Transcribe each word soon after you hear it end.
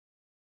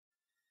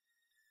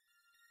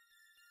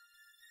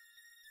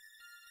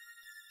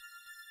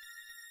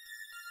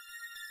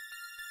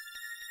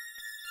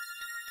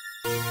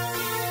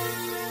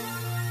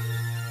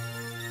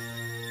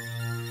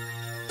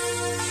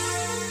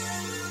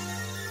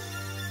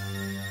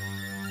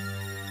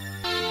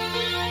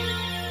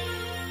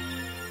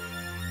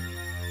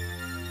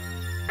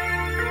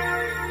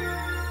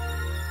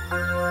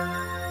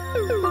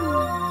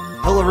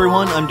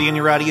everyone, I'm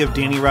Danny Roddy of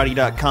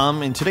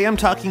DannyRoddy.com, and today I'm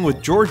talking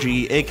with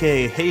Georgi,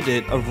 aka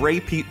Haidut, of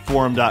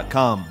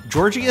RayPeteForum.com.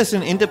 Georgi is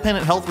an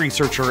independent health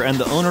researcher and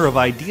the owner of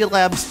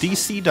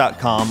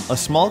IdealabsDC.com, a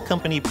small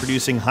company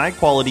producing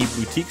high-quality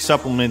boutique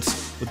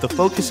supplements with the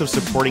focus of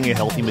supporting a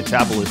healthy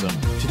metabolism.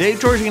 Today,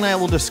 Georgi and I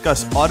will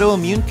discuss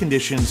autoimmune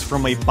conditions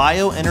from a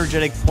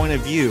bioenergetic point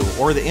of view,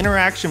 or the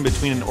interaction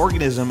between an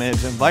organism and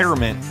its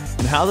environment,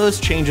 and how those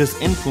changes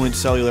influence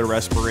cellular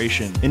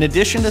respiration. In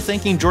addition to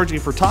thanking Georgi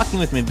for talking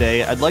with me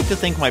today, I'd like to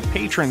thank my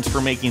patrons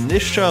for making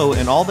this show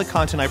and all the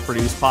content I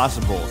produce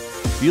possible.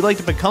 If you'd like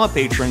to become a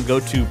patron, go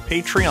to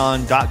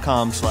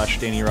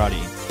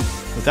patreon.com/DannyRoddy.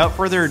 Without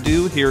further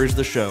ado, here's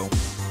the show.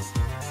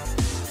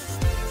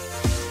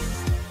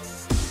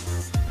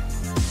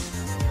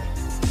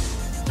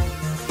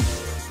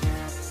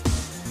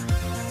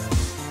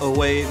 A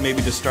way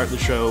maybe to start the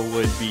show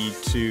would be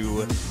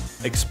to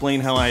explain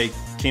how I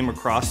came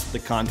across the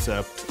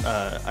concept.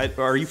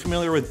 Are you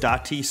familiar with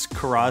Datis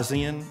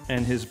Kharrazian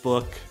and his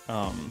book,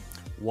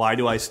 Why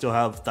Do I Still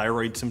Have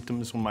Thyroid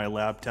Symptoms When My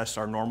Lab Tests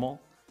Are Normal?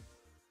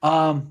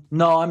 No,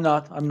 I'm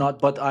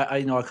not. But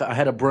I know I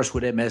had a brush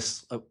with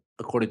MS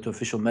according to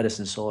official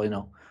medicine. So,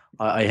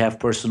 I have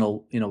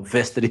personal,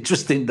 vested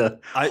interest in the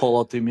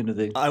whole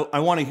autoimmunity. I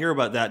want to hear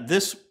about that.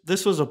 This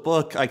was a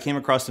book I came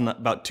across in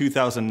about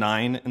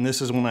 2009. And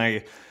this is when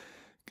I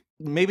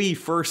maybe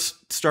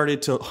first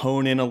started to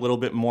hone in a little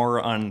bit more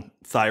on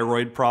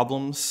thyroid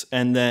problems.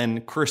 And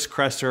then Chris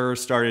Kresser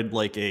started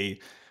like a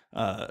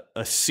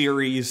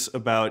series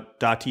about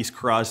Datis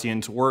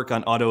Kharrazian's work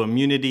on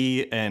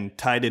autoimmunity and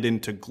tied it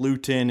into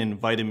gluten and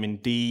vitamin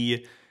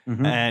D.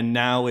 Mm-hmm. And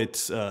now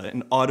it's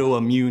an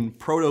autoimmune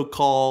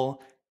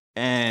protocol.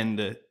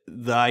 And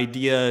the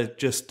idea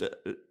just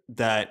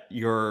that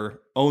your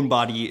own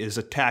body is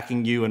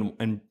attacking you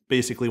and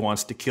basically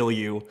wants to kill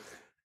you.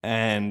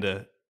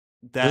 And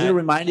does it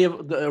remind you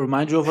of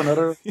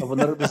another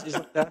disease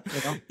like that?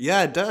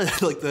 Yeah, it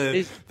does. Like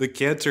the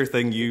cancer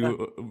thing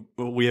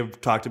we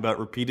have talked about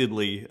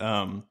repeatedly.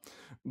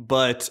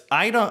 But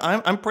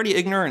I'm pretty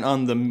ignorant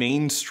on the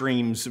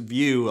mainstream's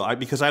view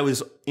because I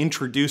was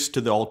introduced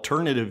to the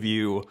alternative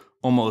view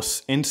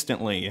almost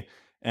instantly.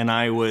 And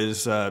I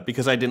was,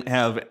 because I didn't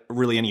have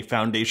really any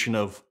foundation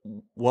of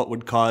what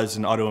would cause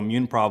an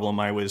autoimmune problem,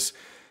 I was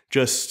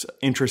just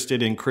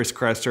interested in Chris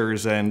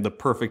Kresser's and the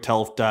Perfect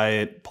Health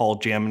Diet, Paul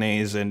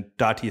Jamenet's, and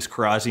Datis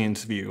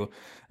Kharrazian's view.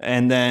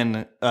 And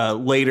then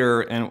later,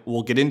 and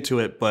we'll get into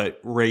it, but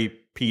Ray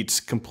Pete's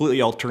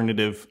completely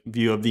alternative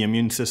view of the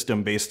immune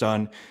system based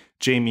on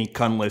Jamie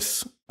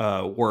Cunliffe's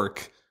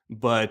work.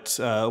 But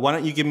why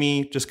don't you give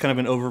me just kind of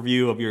an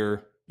overview of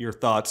your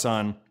thoughts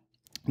on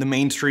the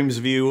mainstream's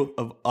view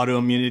of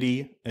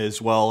autoimmunity,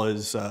 as well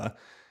as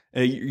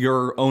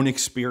your own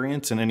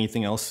experience and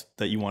anything else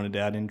that you wanted to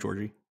add in,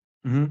 Georgi?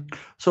 Mm-hmm.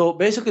 So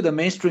basically the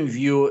mainstream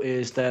view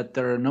is that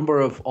there are a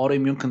number of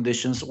autoimmune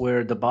conditions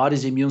where the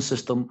body's immune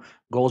system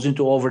goes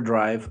into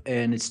overdrive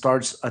and it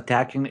starts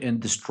attacking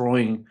and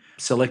destroying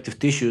selective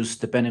tissues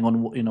depending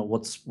on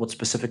what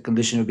specific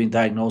condition you're being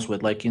diagnosed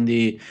with. Like in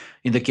the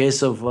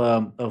case of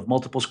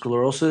multiple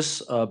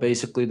sclerosis,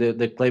 basically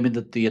they're claiming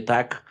that the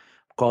attack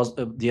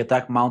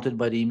mounted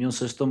by the immune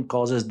system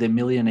causes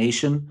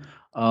demyelination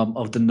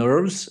of the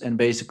nerves, and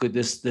basically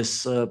this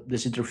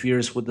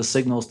interferes with the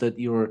signals that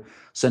your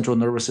central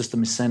nervous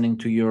system is sending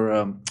to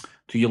your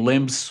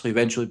limbs. So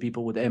eventually,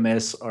 people with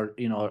MS are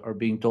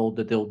being told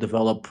that they'll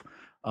develop,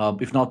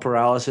 if not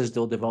paralysis,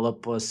 they'll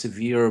develop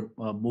severe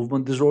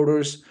movement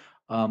disorders,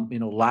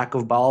 lack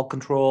of bowel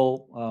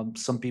control.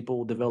 Some people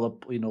will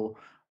develop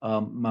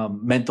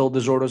mental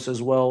disorders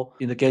as well.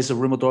 In the case of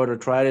rheumatoid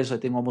arthritis, I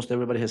think almost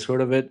everybody has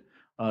heard of it.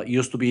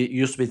 Used to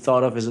be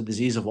thought of as a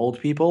disease of old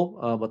people,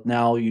 but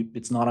now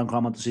it's not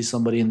uncommon to see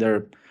somebody in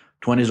their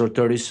 20s or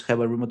 30s have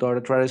a rheumatoid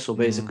arthritis. So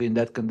basically, in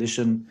that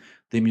condition,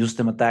 the immune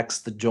system attacks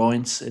the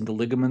joints and the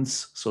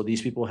ligaments. So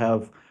these people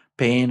have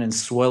pain and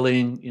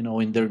swelling,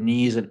 in their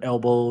knees and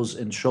elbows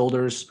and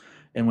shoulders.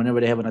 And whenever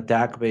they have an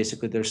attack,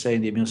 basically they're saying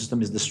the immune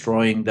system is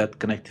destroying that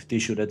connective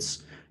tissue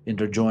that's in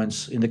their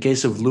joints. In the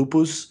case of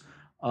lupus,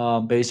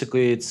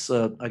 basically it's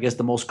I guess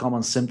the most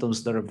common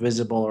symptoms that are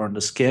visible are on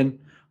the skin.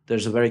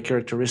 There's a very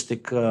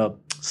characteristic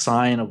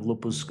sign of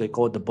lupus. They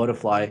call it the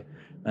butterfly.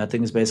 I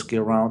think it's basically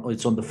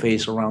it's on the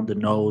face, around the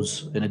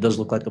nose, and it does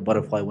look like a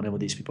butterfly whenever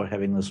these people are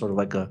having a sort of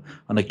like an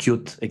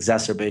acute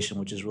exacerbation,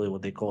 which is really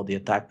what they call the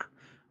attack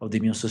of the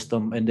immune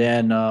system. And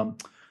then,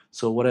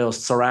 so what else?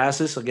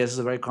 Psoriasis, I guess, is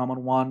a very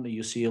common one.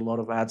 You see a lot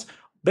of ads.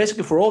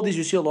 Basically, for all these,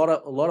 you see a lot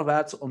of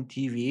ads on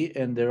TV,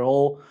 and they're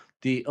all,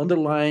 the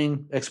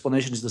underlying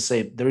explanation is the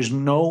same. There is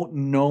no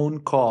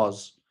known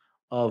cause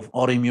of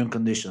autoimmune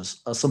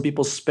conditions. Some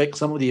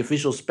of the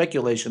official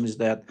speculation is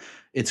that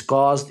it's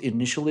caused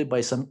initially by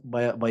a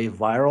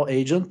viral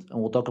agent, and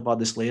we'll talk about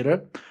this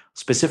later.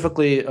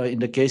 Specifically, in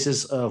the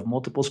cases of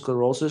multiple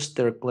sclerosis,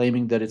 they're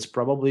claiming that it's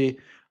probably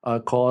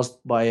caused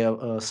by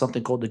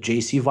something called the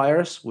JC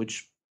virus,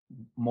 which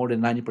more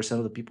than 90%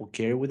 of the people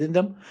carry within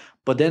them.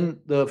 But then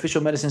the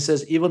official medicine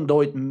says, even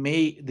though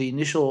the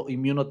initial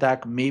immune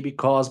attack may be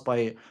caused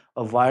by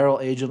a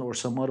viral agent or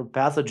some other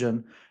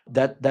pathogen,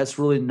 that's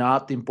really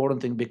not the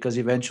important thing, because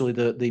eventually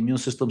the immune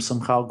system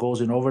somehow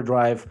goes in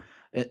overdrive,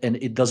 and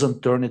it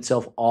doesn't turn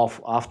itself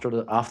off after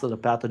the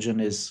pathogen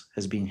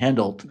has been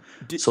handled.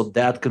 So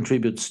that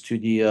contributes to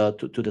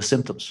the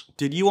symptoms.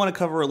 Did you want to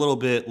cover a little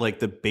bit like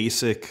the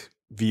basic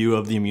view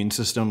of the immune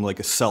system, like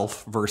a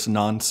self versus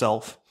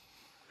non-self?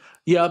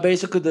 Yeah,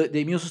 basically the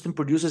immune system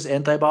produces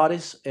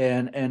antibodies,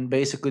 and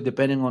basically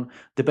depending on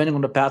the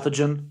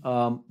pathogen,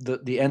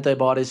 the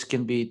antibodies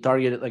can be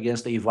targeted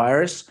against a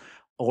virus,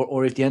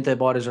 or if the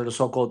antibodies are the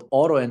so-called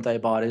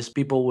autoantibodies,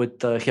 people with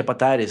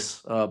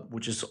hepatitis,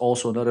 which is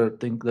also another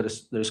thing that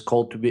is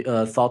called to be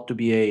thought to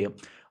be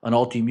an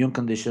autoimmune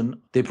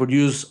condition. They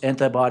produce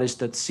antibodies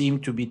that seem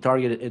to be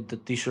targeted at the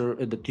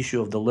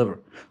tissue of the liver.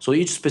 So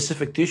each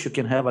specific tissue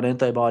can have an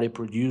antibody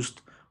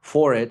produced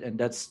for it, and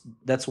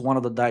that's one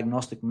of the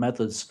diagnostic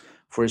methods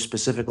for a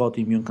specific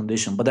autoimmune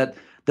condition. But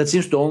that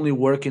seems to only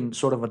work in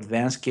sort of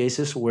advanced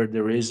cases where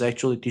there is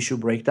actually tissue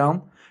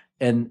breakdown,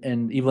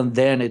 and even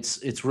then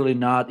it's really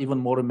not. Even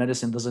modern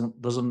medicine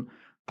doesn't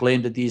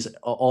claim that these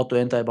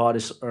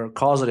autoantibodies are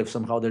causative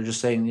somehow. They're just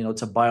saying,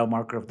 it's a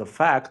biomarker of the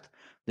fact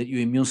that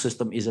your immune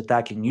system is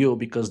attacking you,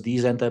 because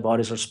these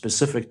antibodies are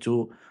specific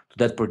to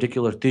that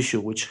particular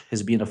tissue which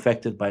has been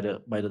affected by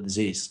the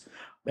disease.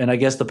 And I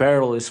guess the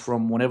parallel is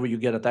from whenever you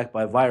get attacked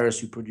by a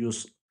virus, you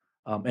produce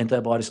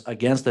antibodies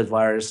against that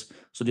virus.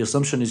 So the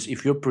assumption is,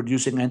 if you're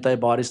producing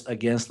antibodies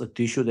against a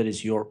tissue that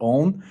is your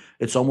own,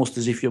 it's almost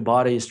as if your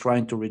body is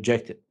trying to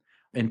reject it.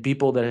 And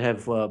people that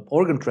have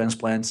organ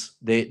transplants,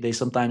 they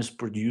sometimes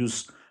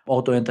produce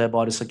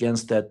autoantibodies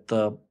against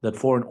that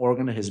foreign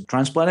organ that has been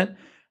transplanted.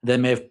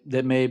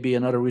 That may be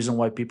another reason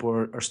why people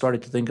are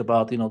starting to think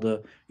about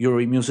your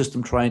immune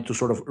system trying to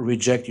sort of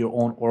reject your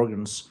own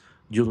organs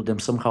due to them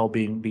somehow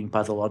being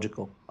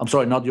pathological. I'm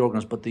sorry, not the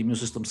organs, but the immune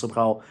system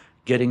somehow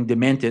getting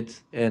demented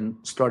and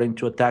starting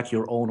to attack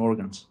your own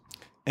organs.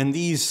 And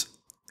these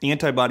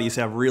antibodies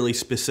have really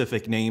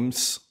specific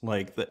names,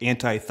 like the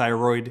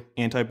anti-thyroid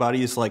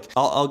antibodies. Like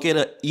I'll get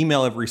an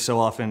email every so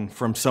often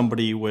from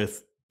somebody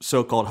with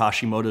so-called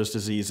Hashimoto's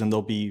disease, and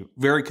they'll be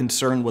very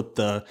concerned with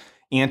the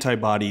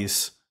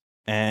antibodies.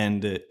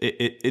 And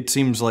it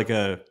seems like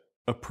a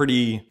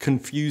pretty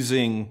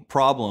confusing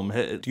problem.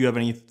 Do you have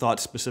any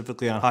thoughts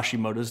specifically on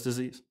Hashimoto's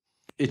disease?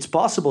 It's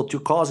possible to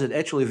cause it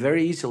actually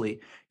very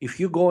easily. If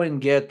you go and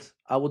get,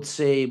 I would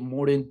say,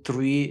 more than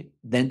 3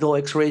 dental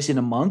x-rays in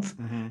a month,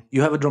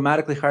 you have a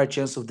dramatically higher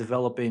chance of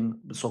developing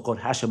so-called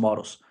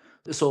Hashimoto's.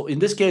 So in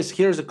this case,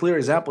 here's a clear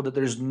example that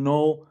there's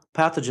no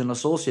pathogen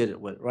associated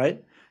with,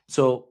 right?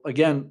 So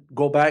again,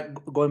 going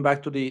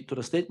back to the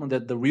statement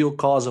that the real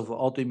cause of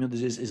autoimmune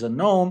disease is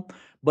unknown,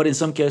 but in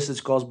some cases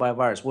it's caused by a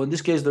virus. Well, in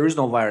this case, there is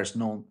no virus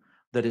known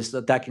that is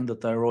attacking the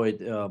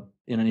thyroid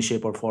in any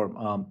shape or form,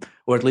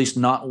 or at least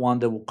not one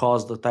that will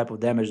cause the type of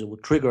damage that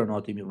would trigger an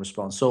autoimmune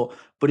response. So,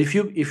 but if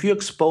you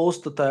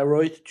expose the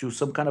thyroid to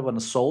some kind of an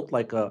assault,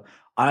 like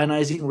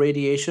ionizing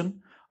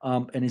radiation,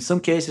 and in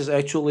some cases,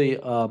 actually,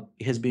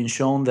 it has been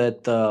shown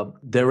that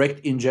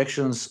direct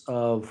injections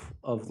of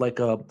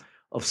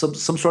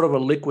some sort of a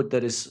liquid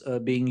that is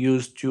being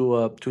used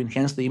to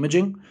enhance the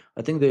imaging.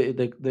 I think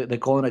they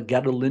call it a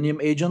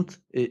gadolinium agent.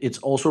 It's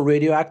also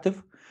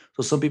radioactive.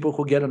 So some people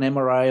who get an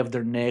MRI of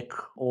their neck,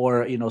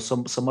 or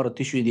some other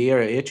tissue in the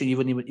area, actually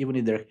even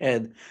in their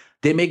head,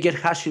 they may get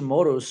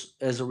Hashimoto's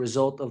as a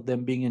result of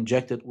them being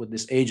injected with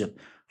this agent.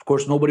 Of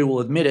course, nobody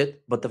will admit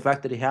it, but the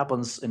fact that it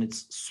happens and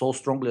it's so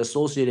strongly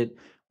associated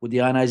with the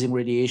ionizing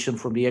radiation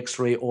from the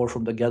X-ray or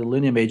from the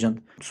gadolinium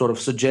agent sort of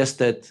suggests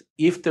that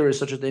if there is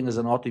such a thing as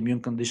an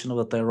autoimmune condition of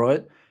the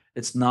thyroid,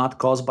 it's not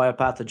caused by a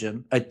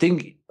pathogen. I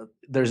think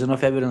there's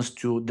enough evidence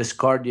to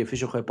discard the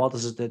official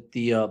hypothesis that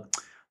the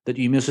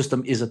immune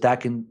system is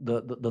attacking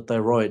the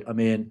thyroid. I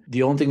mean,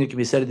 the only thing that can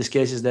be said in this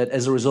case is that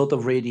as a result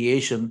of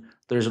radiation,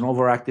 there's an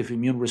overactive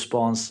immune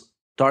response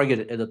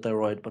targeted at the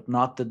thyroid, but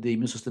not that the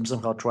immune system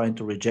somehow trying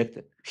to reject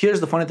it.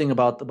 Here's the funny thing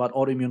about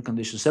autoimmune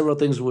conditions. Several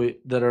things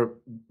that are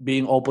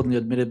being openly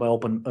admitted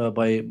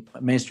by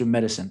mainstream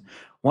medicine.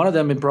 One of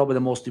them, and probably the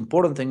most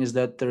important thing, is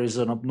that there is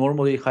an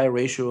abnormally high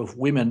ratio of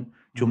women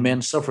to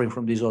men suffering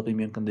from these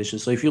autoimmune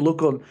conditions. So if you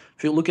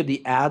look at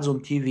the ads on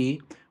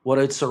TV,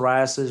 whether it's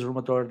psoriasis,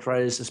 rheumatoid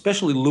arthritis,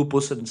 especially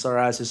lupus and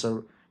psoriasis,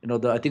 are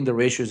I think the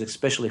ratio is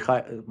especially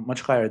high,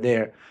 much higher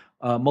there.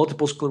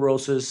 Multiple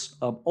sclerosis,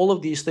 all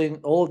of these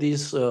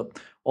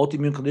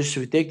autoimmune conditions.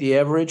 If you take the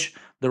average,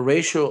 the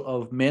ratio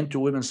of men to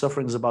women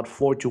suffering is about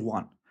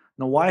 4-1.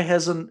 Now, why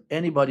hasn't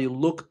anybody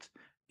looked,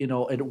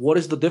 at what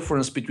is the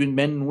difference between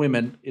men and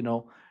women,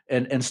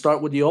 and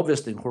start with the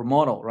obvious thing,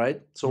 hormonal,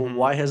 right? So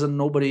why hasn't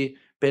nobody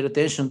paid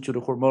attention to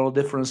the hormonal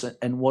difference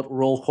and what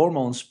role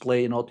hormones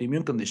play in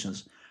autoimmune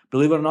conditions?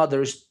 Believe it or not,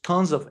 there is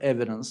tons of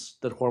evidence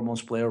that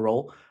hormones play a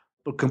role,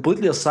 but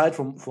completely aside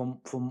from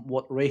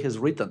what Ray has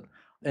written.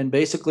 And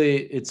basically,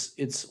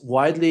 it's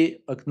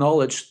widely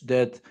acknowledged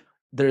that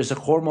there is a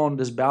hormone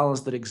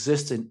disbalance that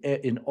exists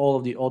in all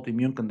of the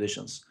autoimmune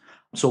conditions.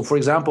 So, for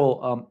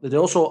example,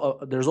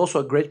 there's also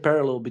a great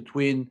parallel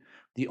between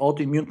the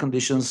autoimmune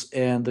conditions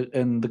and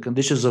the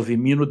conditions of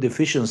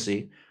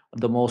immunodeficiency,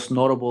 the most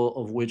notable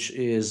of which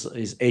is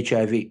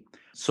HIV.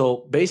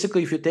 So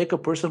basically, if you take a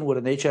person with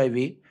an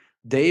HIV,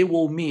 they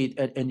will meet,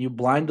 and you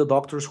blind the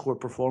doctors who are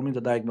performing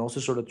the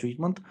diagnosis or the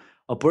treatment.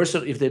 A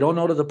person, if they don't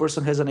know that the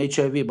person has an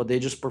HIV, but they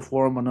just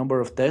perform a number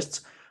of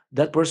tests,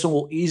 that person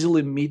will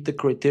easily meet the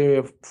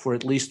criteria for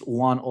at least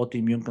one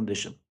autoimmune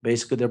condition.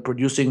 Basically,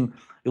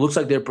 it looks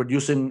like they're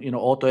producing,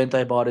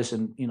 autoantibodies,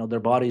 and, their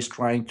body is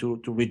trying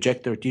to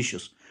reject their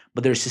tissues,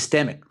 but they're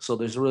systemic. So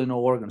there's really no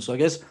organ. So I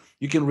guess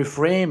you can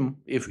reframe,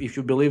 if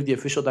you believe the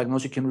official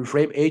diagnosis, you can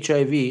reframe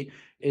HIV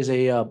as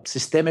a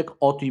systemic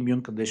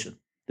autoimmune condition.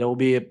 There will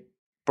be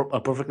a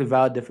perfectly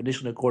valid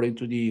definition according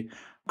to the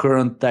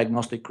current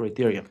diagnostic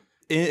criteria.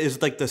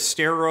 Is like the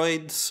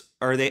steroids,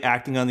 are they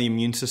acting on the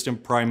immune system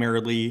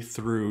primarily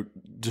through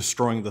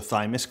destroying the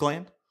thymus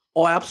gland?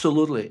 Oh,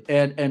 absolutely.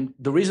 And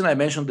the reason I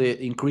mentioned the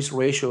increased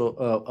ratio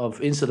of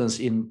incidence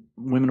in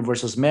women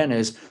versus men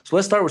is, so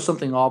let's start with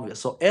something obvious.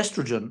 So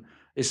estrogen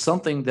is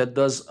something that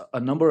does a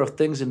number of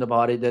things in the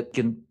body that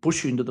can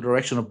push you into the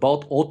direction of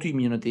both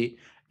autoimmunity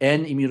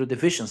and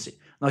immunodeficiency.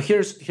 Now,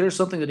 here's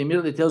something that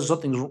immediately tells you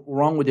something's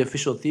wrong with the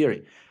official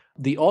theory.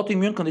 The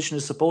autoimmune condition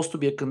is supposed to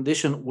be a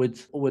condition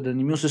with an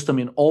immune system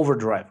in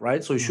overdrive,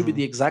 right? So it should be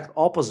the exact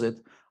opposite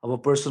of a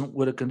person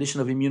with a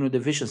condition of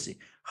immunodeficiency.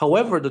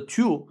 However, the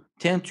two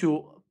tend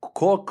to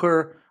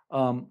co-occur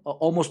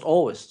almost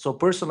always. So a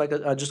person, like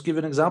I just give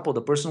an example,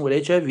 the person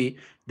with HIV,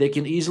 they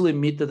can easily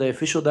meet the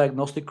official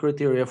diagnostic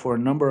criteria for a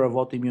number of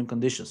autoimmune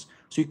conditions.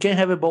 So you can't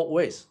have it both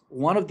ways.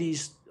 One of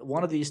these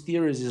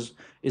theories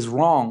is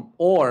wrong,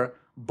 or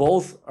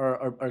both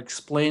are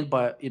explained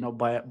by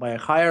a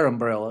higher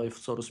umbrella, if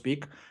so to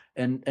speak,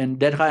 and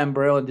that high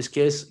umbrella in this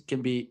case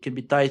can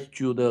be tied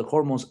to the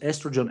hormones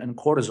estrogen and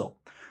cortisol.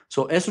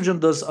 So estrogen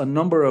does a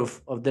number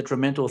of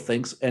detrimental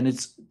things, and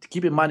it's,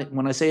 keep in mind,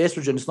 when I say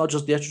estrogen, it's not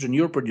just the estrogen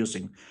you're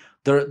producing.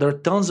 There are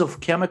tons of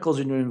chemicals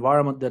in your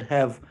environment that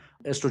have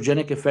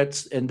estrogenic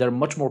effects, and they're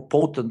much more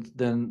potent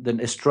than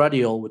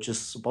estradiol, which is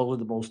supposedly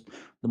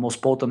the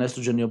most potent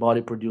estrogen your body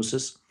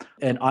produces.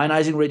 And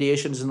ionizing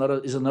radiation is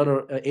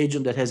another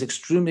agent that has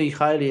extremely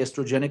highly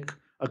estrogenic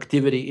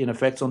activity in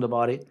effects on the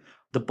body.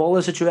 The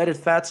polyunsaturated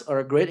fats are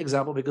a great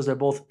example because they're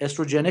both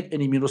estrogenic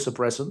and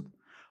immunosuppressant.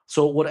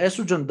 So what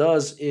estrogen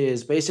does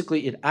is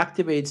basically it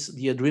activates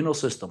the adrenal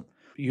system.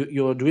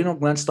 Your adrenal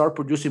glands start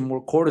producing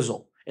more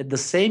cortisol. At the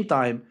same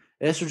time,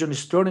 estrogen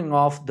is turning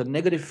off the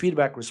negative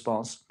feedback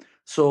response.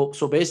 So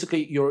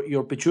basically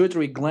your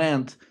pituitary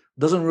gland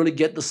doesn't really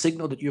get the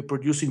signal that you're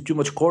producing too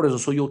much cortisol.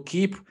 So you'll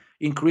keep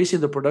increasing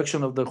the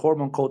production of the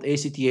hormone called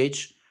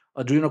ACTH,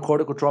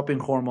 adrenocorticotropin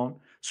hormone.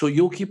 So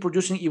you'll keep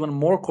producing even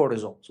more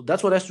cortisol. So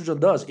that's what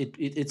estrogen does. It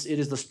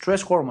is the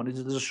stress hormone. It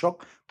is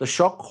the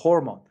shock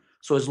hormone.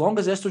 So as long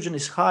as estrogen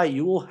is high,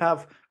 you will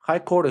have high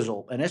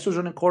cortisol. And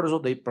estrogen and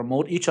cortisol, they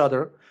promote each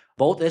other.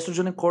 Both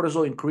estrogen and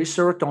cortisol increase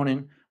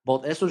serotonin.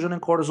 Both estrogen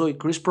and cortisol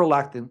increase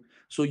prolactin.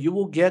 So you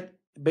will get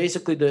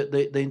basically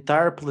the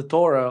entire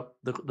plethora,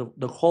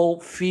 the whole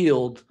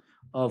field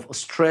of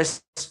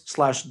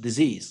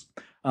stress/disease.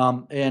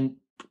 And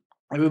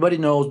everybody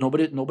knows,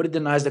 nobody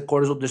denies that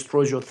cortisol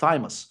destroys your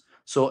thymus.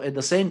 So at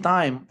the same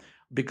time,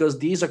 because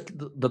these are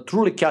the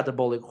truly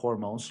catabolic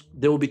hormones,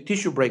 there will be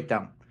tissue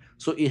breakdown.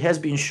 So it has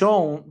been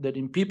shown that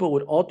in people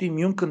with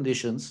autoimmune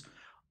conditions,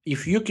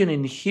 if you can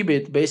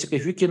inhibit, basically,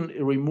 if you can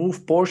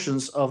remove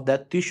portions of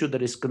that tissue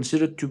that is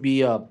considered to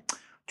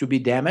be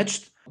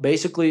damaged,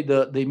 basically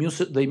the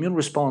immune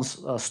response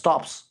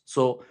stops.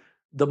 So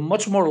the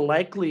much more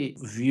likely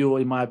view,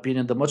 in my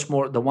opinion, the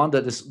one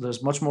that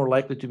is much more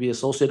likely to be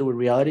associated with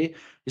reality,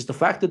 is the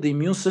fact that the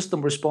immune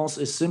system response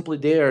is simply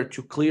there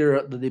to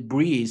clear the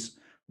debris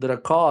that are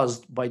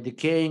caused by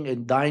decaying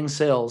and dying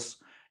cells.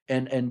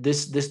 And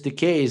this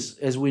decays,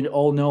 as we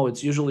all know,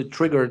 it's usually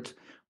triggered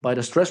by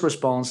the stress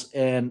response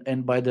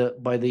and by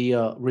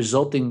the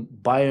resulting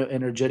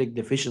bioenergetic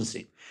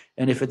deficiency.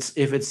 And if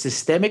it's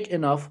systemic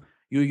enough,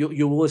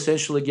 you will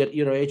essentially get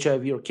either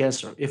HIV or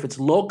cancer. If it's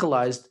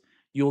localized,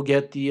 you'll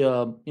get the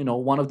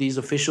one of these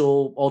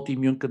official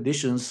autoimmune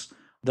conditions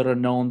that are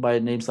known by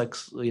names like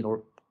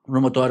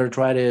rheumatoid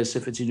arthritis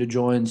if it's in your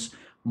joints,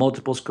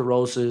 multiple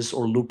sclerosis,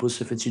 or lupus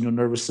if it's in your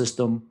nervous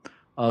system.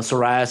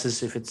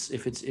 Psoriasis if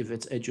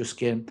it's at your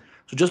skin.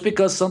 So just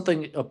because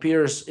something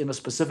appears in a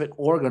specific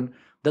organ,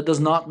 that does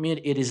not mean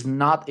it is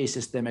not a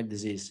systemic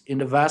disease. In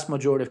the vast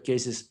majority of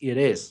cases, it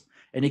is,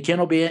 and it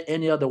cannot be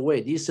any other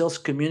way. These cells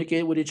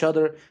communicate with each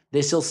other.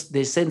 They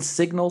send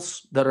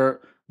signals that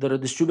are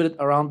distributed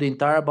around the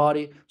entire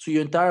body. So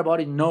your entire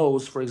body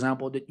knows, for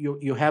example, that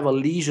you have a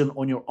lesion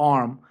on your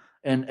arm,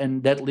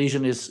 and that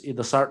lesion is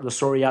the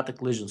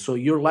psoriatic lesion. So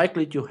you're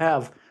likely to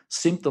have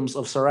symptoms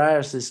of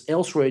psoriasis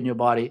elsewhere in your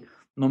body,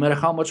 no matter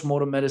how much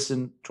modern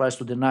medicine tries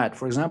to deny it.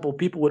 For example,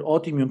 people with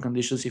autoimmune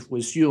conditions, if we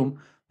assume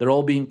they're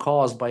all being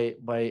caused by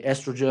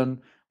estrogen,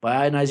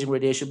 by ionizing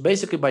radiation,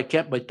 basically by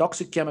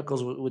toxic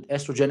chemicals with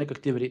estrogenic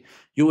activity,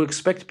 you would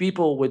expect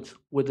people with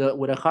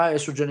a high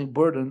estrogenic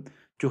burden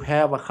to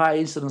have a high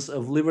incidence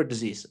of liver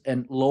disease.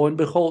 And lo and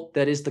behold,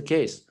 that is the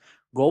case.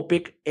 Go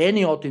pick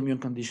any autoimmune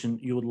condition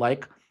you would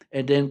like,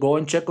 and then go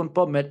and check on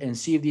PubMed and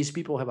see if these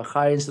people have a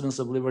high incidence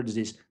of liver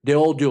disease. They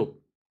all do.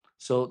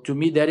 So to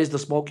me, that is the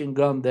smoking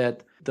gun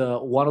that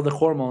one of the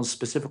hormones,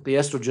 specifically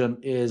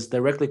estrogen, is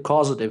directly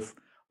causative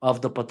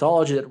of the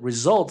pathology that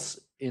results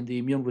in the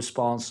immune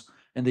response.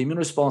 And the immune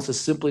response is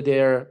simply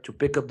there to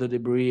pick up the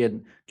debris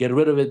and get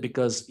rid of it,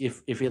 because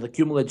if it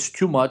accumulates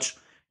too much,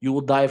 you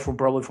will die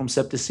probably from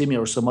septicemia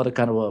or some other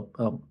kind of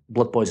a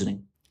blood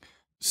poisoning.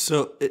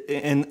 So,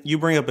 and you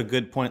bring up a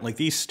good point. Like,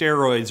 these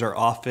steroids are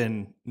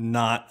often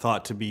not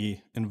thought to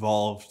be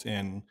involved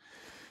in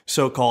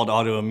so-called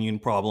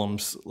autoimmune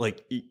problems.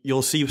 Like,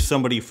 you'll see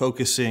somebody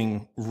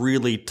focusing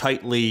really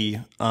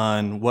tightly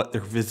on what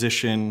their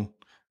physician,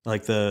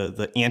 like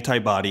the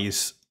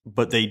antibodies,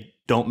 but they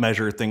don't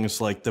measure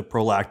things like the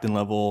prolactin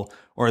level,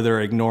 or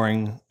they're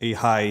ignoring a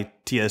high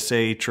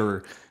TSH,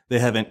 or they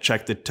haven't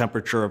checked the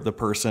temperature of the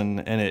person.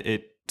 And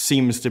it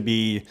seems to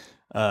be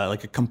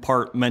like a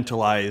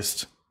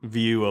compartmentalized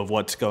view of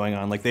what's going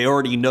on. Like, they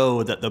already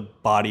know that the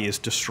body is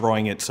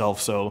destroying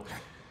itself, so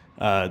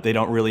they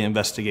don't really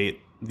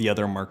investigate the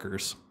other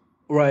markers.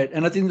 Right,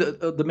 and I think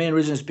the main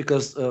reason is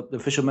because the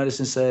official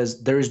medicine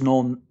says there is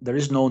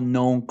no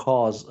known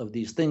cause of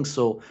these things.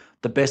 So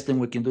the best thing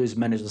we can do is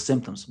manage the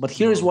symptoms. But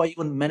here is why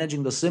even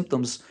managing the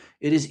symptoms,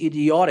 it is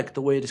idiotic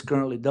the way it is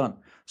currently done.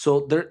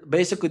 So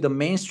basically the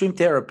mainstream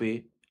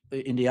therapy,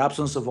 in the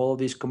absence of all of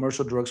these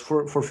commercial drugs,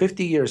 for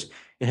 50 years,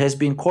 it has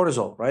been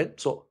cortisol, right?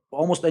 So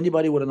almost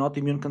anybody with an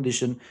autoimmune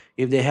condition,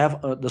 if they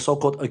have the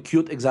so-called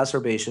acute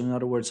exacerbation, in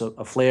other words,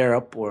 a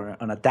flare-up or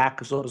an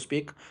attack, so to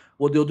speak,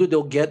 what they'll do,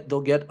 they'll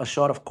get a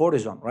shot of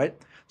cortisone, right?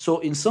 So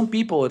in some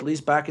people, at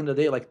least back in the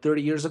day, like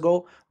 30 years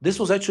ago, this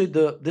was actually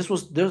this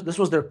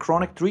was their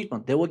chronic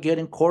treatment. They were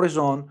getting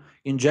cortisone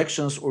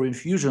injections or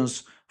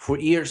infusions for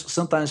years,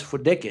 sometimes for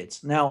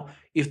decades. Now,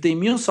 if the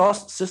immune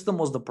system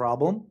was the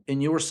problem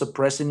and you were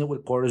suppressing it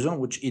with cortisone,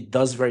 which it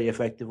does very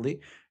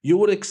effectively, you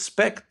would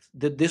expect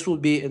that this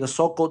would be the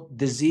so-called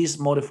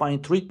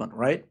disease-modifying treatment,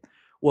 right?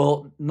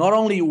 Well, not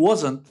only it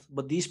wasn't,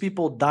 but these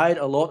people died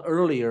a lot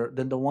earlier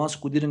than the ones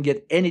who didn't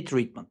get any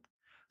treatment.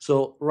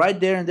 So right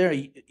there and there,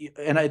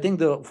 and I think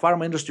the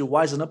pharma industry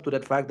wised up to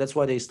that fact. That's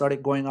why they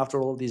started going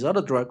after all of these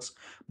other drugs.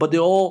 But they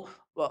all,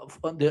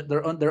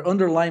 their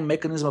underlying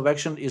mechanism of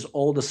action is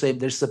all the same.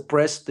 They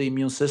suppress the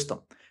immune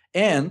system.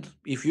 And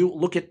if you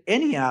look at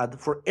any ad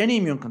for any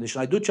immune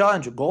condition, I do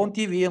challenge you, go on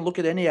TV and look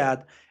at any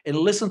ad and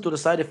listen to the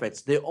side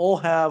effects. They all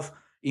have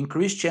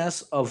increased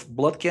chance of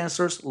blood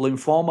cancers,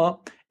 lymphoma,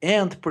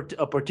 and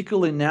a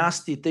particularly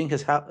nasty thing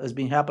has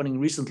been happening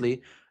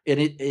recently, and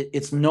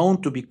it's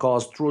known to be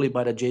caused truly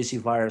by the JC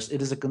virus.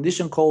 It is a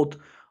condition called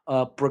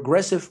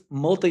progressive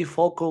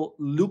multifocal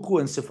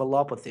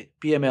leukoencephalopathy,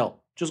 PML.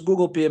 Just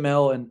Google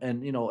PML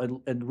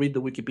and read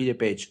the Wikipedia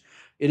page.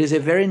 It is a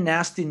very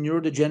nasty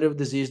neurodegenerative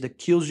disease that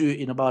kills you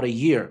in about a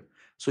year.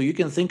 So you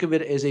can think of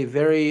it as a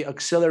very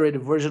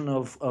accelerated version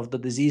of the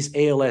disease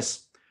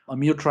ALS,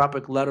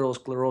 amyotrophic lateral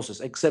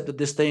sclerosis, except that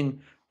this thing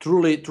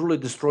truly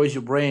destroys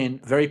your brain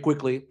very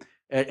quickly,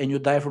 and you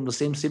die from the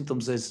same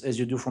symptoms as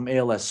you do from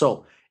ALS.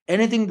 So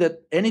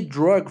any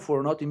drug for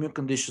an autoimmune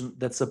condition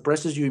that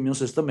suppresses your immune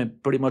system,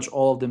 and pretty much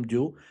all of them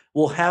do,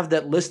 will have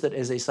that listed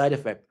as a side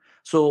effect.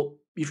 So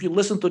if you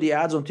listen to the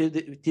ads on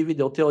TV,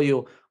 they'll tell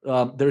you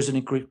there's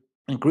an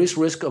increased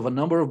risk of a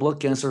number of blood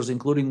cancers,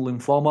 including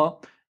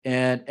lymphoma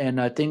and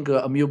I think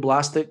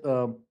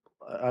amyoblastic.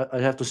 I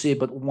have to see,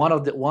 but one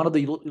of the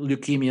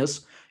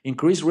leukemias,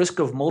 increased risk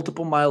of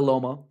multiple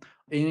myeloma,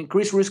 an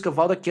increased risk of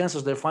other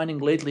cancers they're finding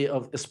lately,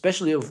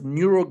 especially of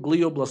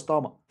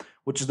neuroglioblastoma,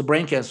 which is the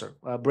brain cancer.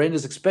 Brain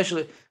is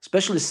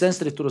especially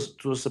sensitive to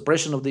the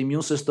suppression of the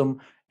immune system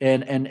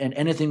and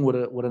anything with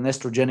an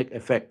estrogenic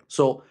effect.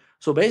 So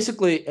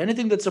basically,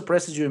 anything that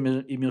suppresses your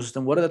immune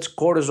system, whether that's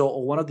cortisol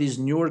or one of these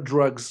newer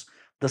drugs,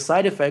 the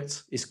side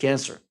effects is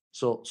cancer.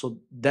 So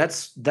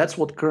that's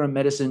what current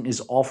medicine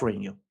is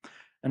offering you.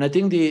 And I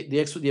think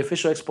the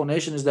official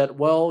explanation is that,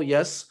 well,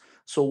 yes.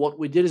 So what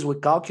we did is we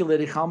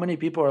calculated how many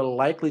people are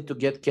likely to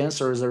get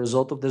cancer as a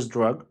result of this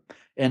drug,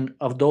 and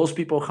of those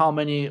people, how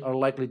many are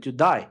likely to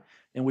die.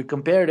 And we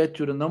compared it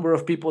to the number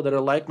of people that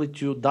are likely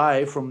to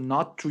die from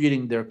not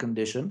treating their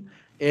condition.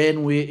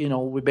 And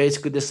we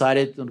basically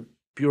decided on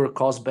pure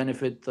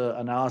cost-benefit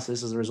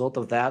analysis as a result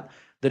of that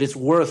it's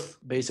worth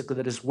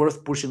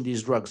pushing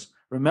these drugs.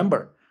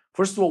 Remember,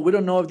 first of all, we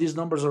don't know if these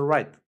numbers are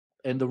right.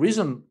 And the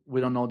reason we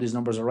don't know these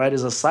numbers are right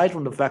is, aside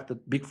from the fact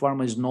that Big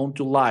Pharma is known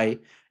to lie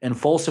and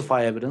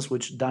falsify evidence,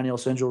 which Daniel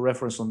sent you a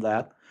reference on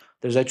that.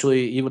 There's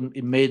actually even,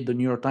 it made the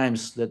New York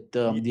Times that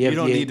the FDA... You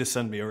don't need to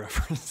send me a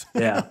reference.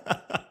 Yeah.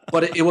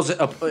 But it was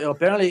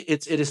apparently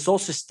it is so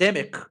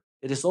systemic.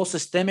 It is so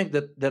systemic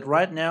that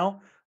right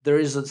now there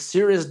is a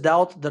serious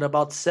doubt that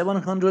about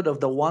 700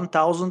 of the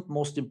 1,000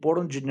 most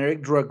important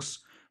generic drugs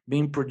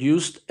being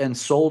produced and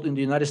sold in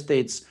the United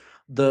States,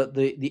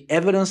 the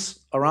evidence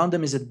around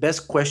them is at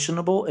best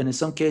questionable, and in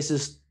some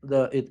cases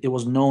it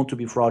was known to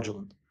be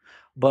fraudulent.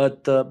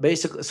 But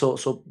basically,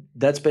 so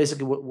that's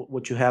basically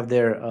what you have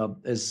there,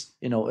 as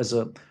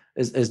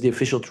as the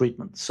official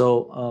treatment.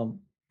 So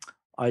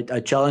I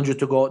challenge you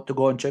to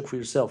go and check for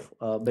yourself.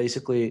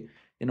 Basically,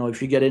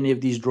 if you get any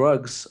of these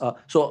drugs.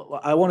 So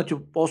I wanted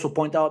to also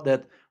point out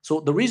that, so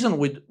the reason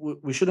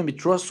we shouldn't be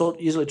so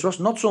easily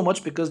trust, not so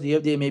much because the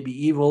FDA may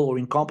be evil or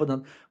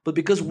incompetent, but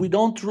because we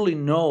don't truly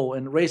know.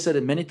 And Ray said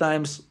it many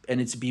times,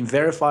 and it's been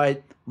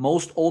verified.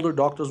 Most older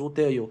doctors will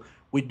tell you,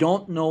 we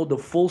don't know the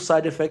full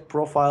side effect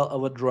profile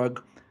of a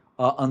drug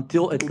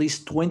until at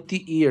least 20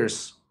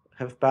 years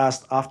have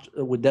passed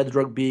after with that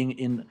drug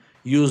being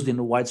used in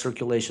the wide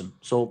circulation.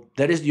 So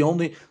that is the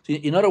only. So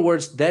in other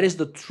words, that is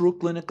the true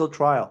clinical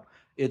trial.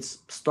 It's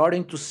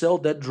starting to sell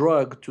that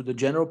drug to the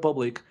general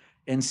public,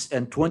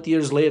 and 20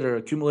 years later,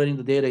 accumulating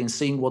the data and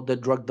seeing what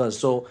that drug does.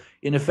 So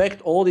in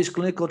effect, all these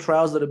clinical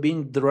trials that are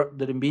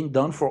being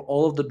done for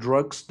all of the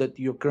drugs that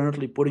you're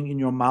currently putting in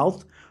your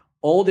mouth,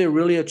 all they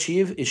really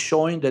achieve is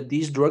showing that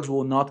these drugs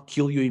will not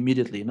kill you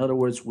immediately. In other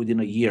words, within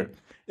a year.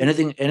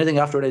 Anything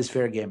after that is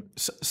fair game.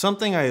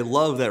 Something I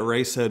love that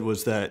Ray said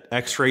was that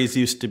X-rays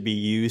used to be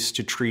used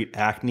to treat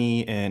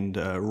acne and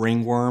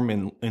ringworm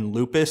and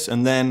lupus.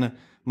 And then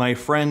my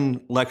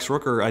friend Lex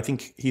Rooker, I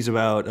think he's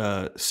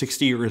about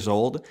 60 years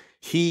old,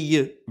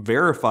 he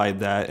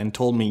verified that and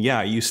told me, yeah,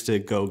 I used to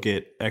go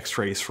get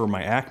X-rays for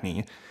my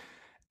acne.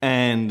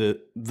 And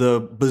the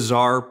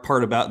bizarre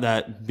part about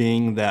that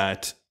being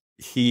that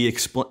he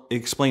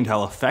explained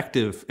how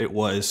effective it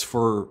was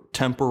for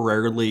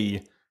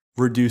temporarily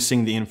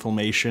reducing the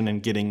inflammation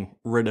and getting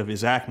rid of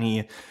his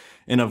acne.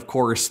 And of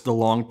course, the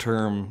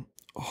long-term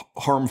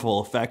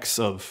harmful effects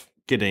of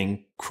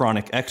getting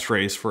chronic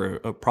X-rays for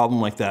a problem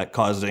like that,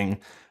 causing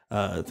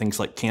things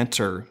like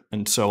cancer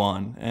and so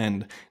on,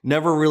 and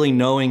never really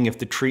knowing if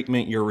the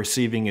treatment you're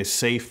receiving is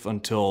safe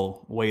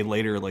until way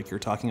later, like you're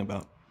talking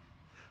about.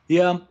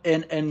 Yeah,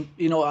 and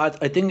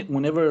I think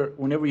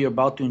whenever you're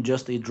about to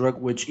ingest a drug,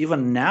 which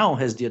even now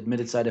has the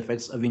admitted side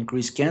effects of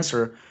increased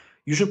cancer,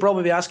 you should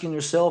probably be asking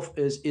yourself,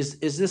 is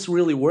this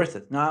really worth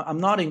it? Now, I'm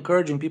not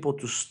encouraging people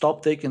to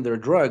stop taking their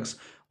drugs.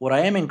 What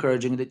I am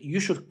encouraging that you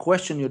should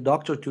question your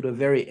doctor to the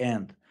very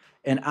end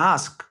and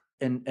ask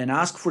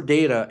for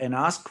data, and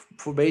ask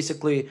for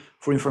basically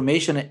for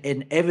information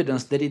and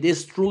evidence that it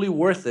is truly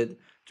worth it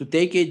to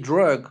take a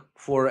drug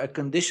for a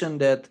condition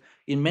that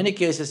in many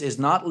cases is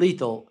not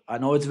lethal. I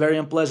know it's very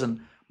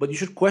unpleasant, but you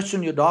should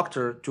question your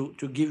doctor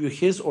to give you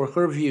his or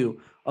her view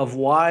of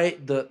why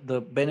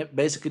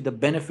basically the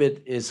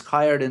benefit is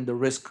higher than the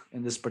risk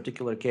in this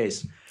particular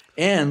case.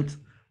 And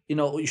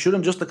you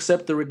shouldn't just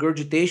accept the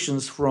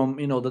regurgitations from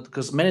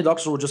because many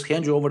doctors will just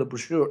hand you over the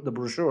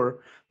brochure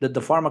that the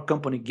pharma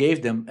company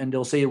gave them, and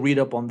they'll say read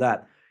up on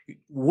that.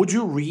 Would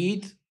you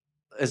read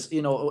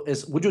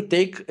would you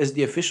take as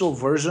the official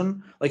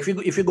version? Like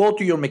if you go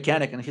to your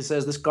mechanic and he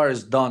says this car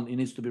is done, it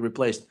needs to be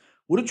replaced,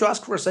 wouldn't you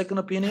ask for a second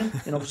opinion?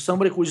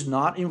 Somebody who is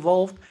not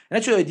involved. And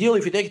actually, ideally,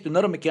 if you take it to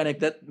another mechanic,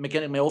 that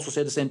mechanic may also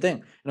say the same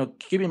thing.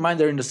 Keep in mind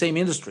they're in the same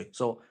industry,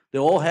 so they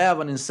all have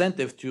an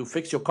incentive to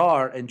fix your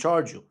car and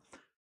charge you.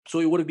 So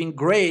it would have been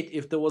great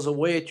if there was a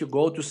way to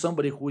go to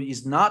somebody who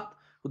does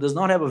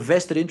not have a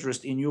vested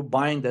interest in you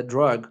buying that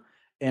drug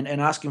and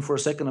asking for a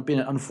second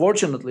opinion.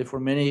 Unfortunately, for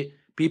many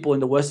people in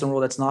the Western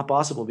world, that's not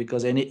possible,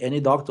 because any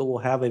doctor will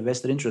have a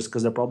vested interest,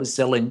 because they're probably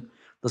selling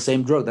the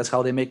same drug. That's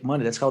how they make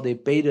money. That's how they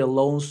pay their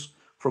loans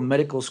from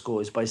medical school,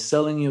 is by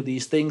selling you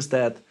these things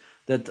that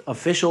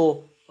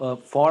official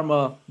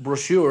pharma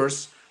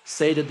brochures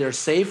say that they're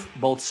safe,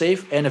 both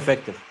safe and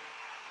effective.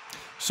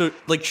 So,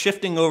 like,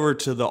 shifting over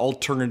to the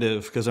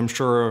alternative, because I'm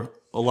sure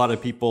a lot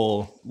of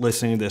people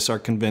listening to this are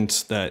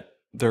convinced that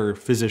their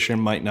physician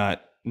might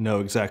not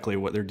know exactly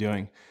what they're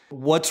doing.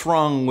 What's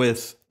wrong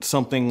with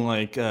something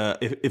like,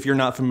 if you're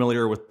not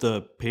familiar with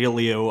the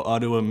paleo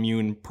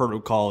autoimmune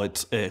protocol,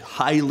 it's a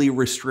highly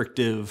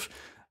restrictive,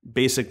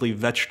 basically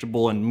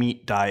vegetable and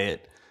meat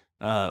diet.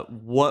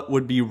 What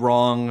would be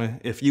wrong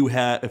if you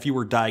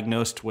were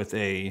diagnosed with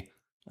a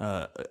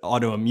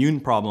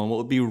autoimmune problem? What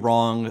would be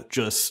wrong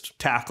just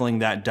tackling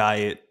that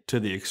diet to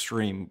the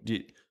extreme?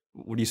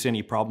 Would you see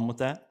any problem with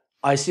that?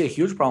 I see a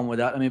huge problem with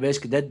that. I mean,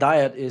 basically, that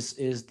diet is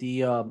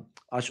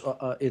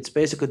it's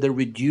basically the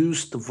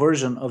reduced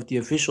version of the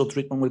official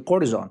treatment with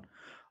cortisone.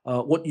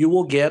 What you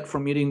will get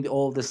from eating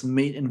all this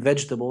meat and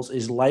vegetables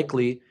is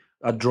likely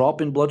a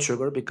drop in blood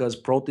sugar, because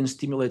protein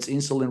stimulates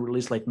insulin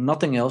release like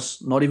nothing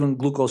else. Not even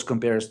glucose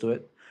compares to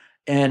it.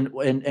 And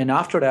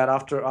after that,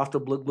 after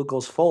blood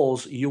glucose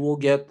falls, you will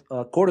get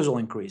cortisol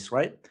increase,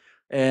 right?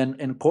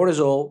 And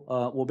cortisol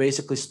will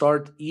basically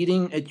start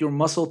eating at your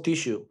muscle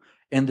tissue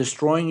and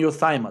destroying your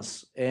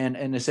thymus,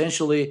 and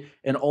essentially,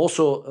 and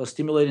also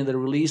stimulating the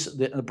release,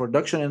 the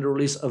production and the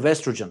release of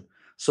estrogen.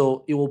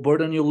 So it will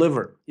burden your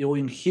liver. It will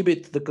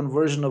inhibit the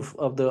conversion of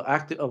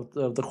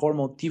the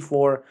hormone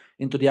T4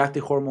 into the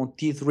active hormone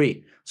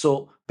T3.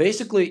 So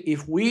basically,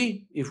 if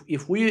we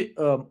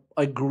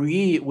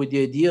agree with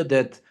the idea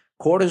that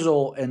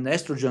cortisol and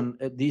estrogen,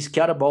 these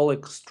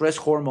catabolic stress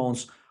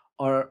hormones,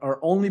 are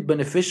only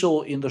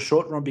beneficial in the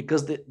short run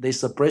because they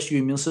suppress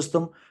your immune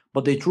system,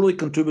 but they truly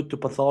contribute to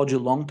pathology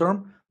long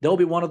term. They'll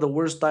be one of the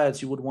worst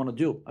diets you would want to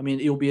do. I mean,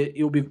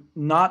 it'll be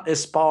not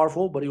as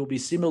powerful, but it will be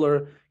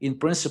similar in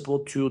principle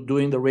to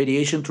doing the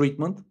radiation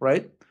treatment,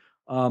 right?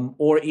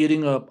 Or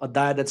eating a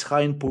diet that's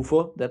high in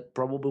PUFA that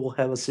probably will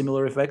have a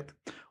similar effect,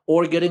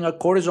 or getting a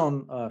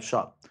cortisone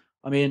shot.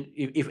 I mean,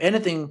 if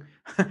anything,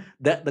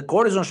 that the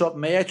cortisone shot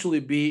may actually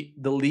be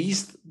the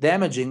least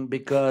damaging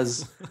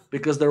because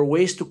there are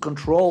ways to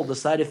control the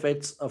side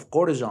effects of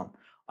cortisone.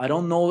 I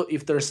don't know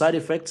if there are side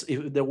effects,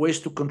 if there are ways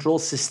to control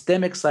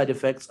systemic side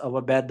effects of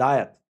a bad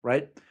diet,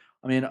 right?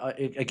 I mean,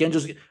 I can't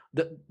just.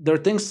 There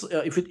are things.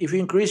 If you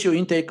increase your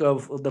intake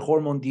of the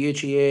hormone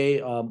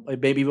DHEA,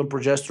 maybe even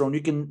progesterone,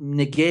 you can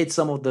negate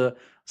some of the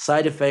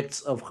side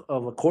effects of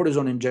a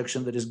cortisone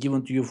injection that is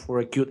given to you for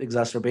acute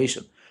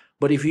exacerbation.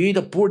 But if you eat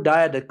a poor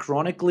diet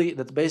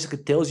that basically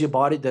tells your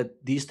body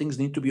that these things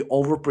need to be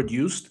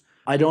overproduced,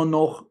 I don't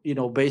know,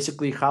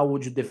 basically how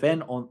would you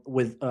defend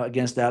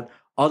against that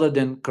other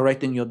than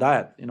correcting your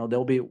diet?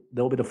 They'll be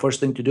the first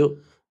thing to do.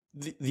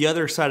 The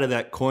other side of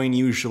that coin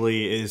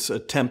usually is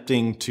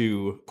attempting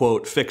to,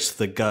 quote, fix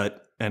the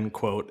gut, end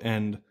quote.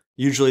 And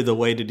usually the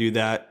way to do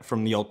that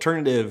from the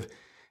alternative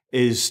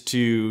is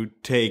to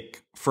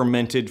take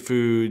fermented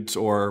foods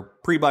or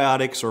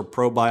prebiotics or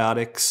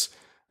probiotics.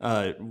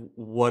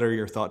 What are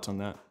your thoughts on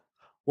that?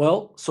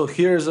 Well, so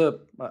here's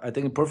I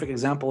think a perfect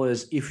example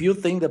is if you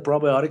think that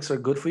probiotics are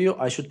good for you,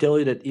 I should tell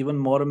you that even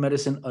modern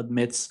medicine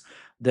admits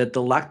that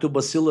the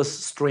lactobacillus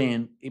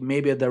strain, it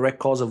may be a direct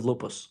cause of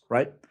lupus,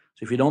 right?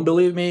 So if you don't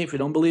believe me, if you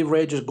don't believe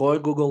Ray, just go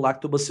and Google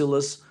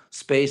lactobacillus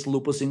space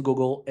lupus in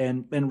Google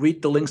and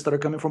read the links that are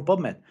coming from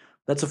PubMed.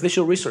 That's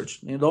official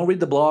research. Don't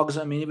read the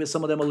blogs. I mean, even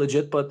some of them are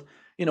legit, but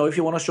if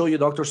you want to show your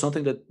doctor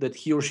something that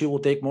he or she will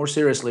take more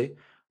seriously,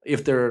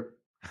 if they're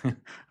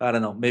I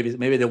don't know, maybe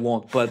they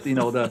won't, but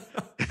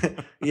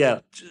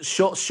yeah,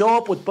 show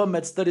up with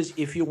PubMed studies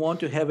if you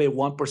want to have a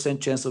 1%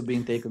 chance of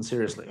being taken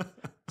seriously.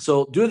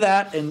 So do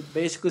that and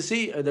basically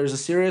see. Right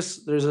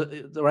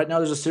now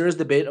there's a serious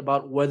debate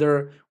about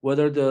whether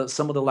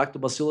some of the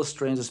lactobacillus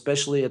strains,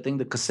 especially I think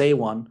the casei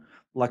one,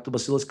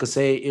 Lactobacillus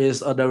casei,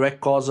 is a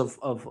direct cause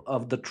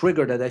of the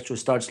trigger that actually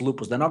starts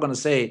lupus. They're not going to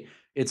say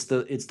it's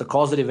the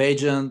causative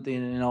agent,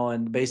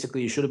 and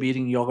basically you shouldn't be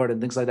eating yogurt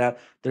and things like that.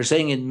 They're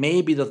saying it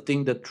may be the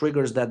thing that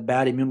triggers that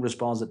bad immune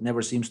response that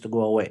never seems to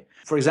go away.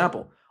 For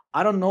example,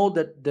 I don't know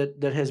that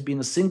there has been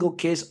a single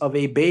case of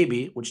a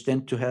baby, which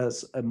tend to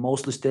has a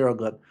mostly sterile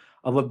gut,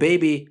 of a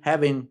baby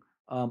having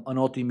an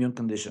autoimmune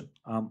condition.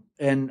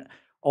 And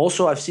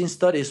also I've seen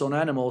studies on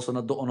animals, on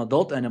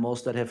adult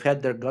animals that have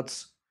had their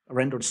guts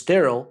rendered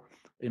sterile.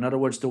 In other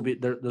words,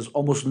 there's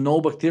almost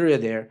no bacteria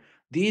there.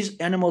 These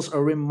animals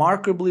are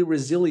remarkably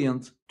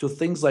resilient to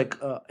things like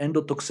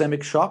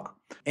endotoxemic shock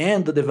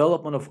and the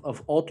development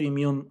of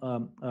autoimmune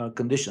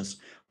conditions.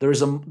 There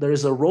is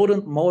a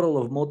rodent model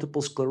of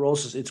multiple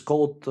sclerosis. It's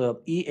called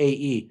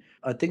EAE.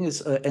 I think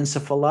it's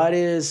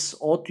encephalitis,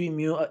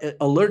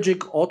 allergic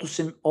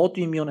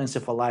autoimmune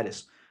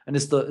encephalitis, and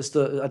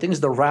I think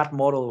it's the rat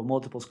model of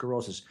multiple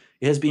sclerosis.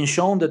 It has been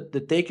shown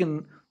that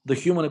taking the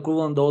human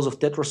equivalent dose of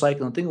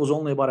tetracycline, I think it was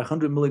only about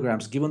 100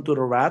 milligrams, given to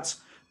the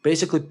rats,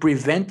 basically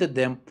prevented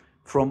them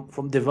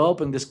from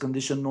developing this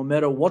condition, no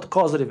matter what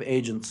causative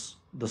agents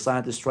the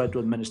scientists tried to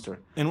administer.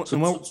 And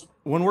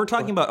when we're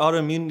talking about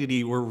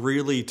autoimmunity, we're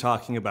really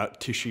talking about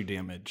tissue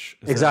damage.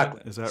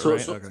 Exactly. Is that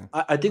right? So okay.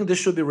 I think this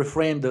should be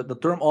reframed. The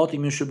term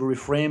autoimmune should be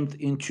reframed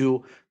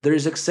into there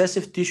is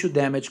excessive tissue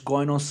damage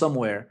going on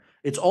somewhere.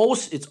 It's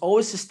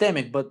always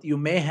systemic, but you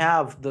may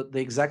have the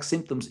exact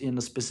symptoms in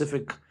a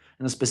specific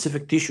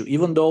tissue.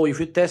 Even though if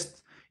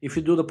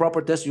you do the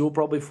proper test, you will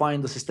probably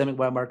find the systemic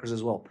biomarkers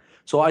as well.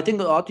 So I think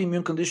the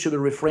autoimmune condition should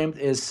be reframed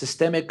as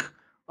systemic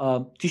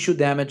tissue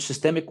damage,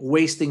 systemic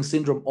wasting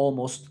syndrome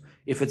almost.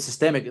 If it's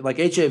systemic, like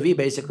HIV,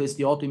 basically, it's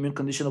the autoimmune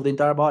condition of the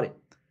entire body.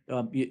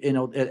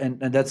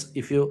 And that's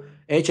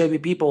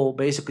HIV people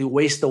basically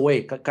waste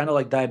away, kind of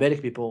like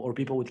diabetic people or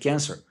people with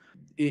cancer.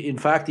 In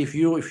fact, if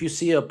you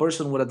see a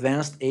person with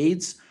advanced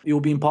AIDS, it will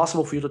be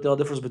impossible for you to tell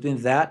the difference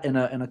between that and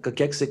a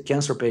cachexia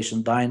cancer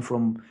patient dying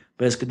from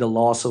basically the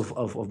loss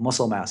of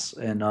muscle mass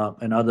and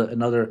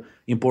other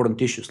important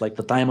tissues like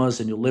the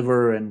thymus and your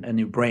liver and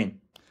your brain.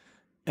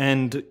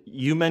 And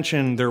you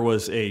mentioned there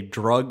was a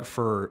drug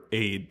for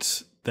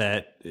AIDS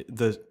that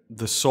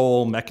the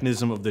sole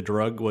mechanism of the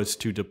drug was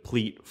to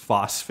deplete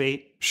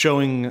phosphate,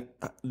 showing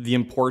the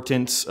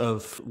importance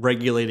of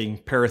regulating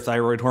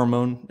parathyroid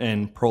hormone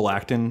and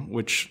prolactin,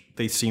 which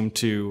they seem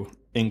to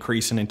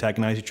increase and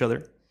antagonize each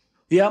other.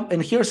 Yeah,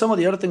 and here are some of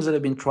the other things that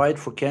have been tried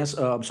for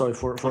cancer.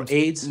 For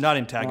AIDS. Not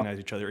antagonize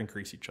each other,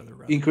 increase each other.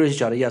 Rather. Increase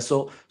each other, yeah.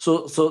 So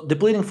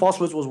depleting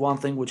phosphates was one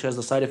thing, which has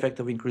the side effect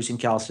of increasing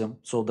calcium.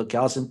 So the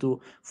calcium to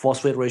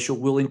phosphate ratio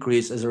will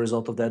increase as a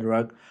result of that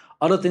drug.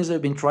 Other things that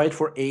have been tried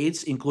for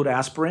AIDS include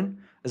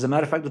aspirin. As a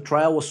matter of fact, the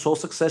trial was so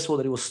successful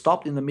that it was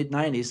stopped in the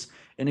mid-90s.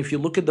 And if you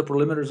look at the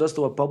preliminary results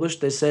that were published,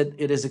 they said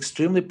it is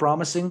extremely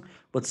promising,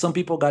 but some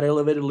people got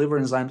elevated liver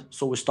enzymes,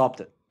 so we stopped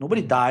it.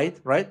 Nobody died,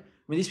 right? I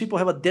mean, these people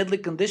have a deadly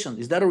condition.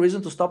 Is that a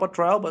reason to stop a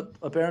trial? But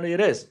apparently it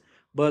is.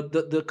 But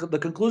the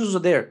conclusions are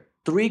there.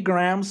 4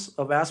 grams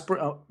of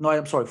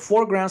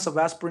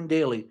aspirin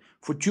daily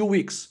for 2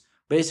 weeks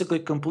basically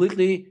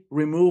completely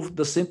removed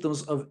the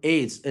symptoms of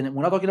AIDS. And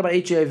we're not talking about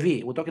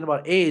HIV. We're talking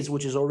about AIDS,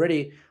 which is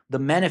already the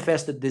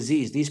manifested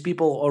disease. These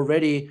people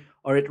already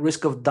are at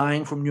risk of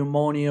dying from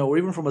pneumonia or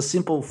even from a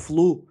simple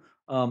flu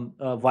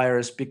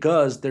virus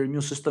because their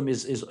immune system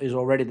is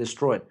already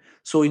destroyed.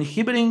 So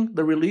inhibiting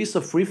the release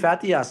of free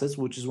fatty acids,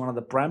 which is one of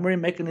the primary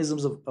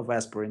mechanisms of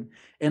aspirin,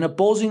 and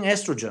opposing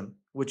estrogen,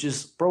 which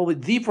is probably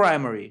the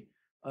primary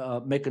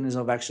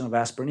mechanism of action of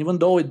aspirin, even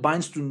though it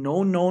binds to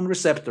no known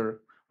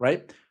receptor,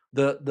 right?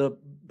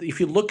 If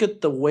you look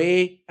at the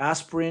way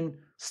aspirin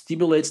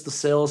stimulates the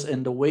cells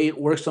and the way it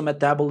works on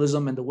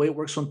metabolism and the way it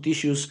works on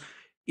tissues,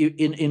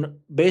 in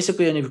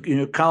basically, and if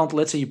you count,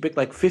 let's say you pick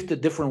like 50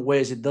 different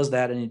ways it does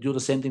that, and you do the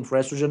same thing for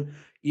estrogen,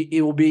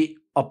 it will be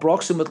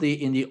approximately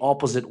in the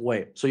opposite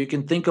way. So you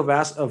can think of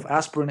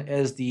aspirin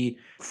as the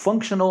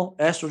functional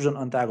estrogen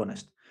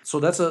antagonist.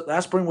 So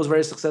aspirin was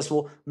very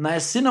successful.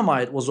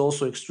 Niacinamide was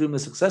also extremely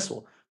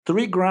successful.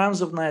 3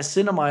 grams of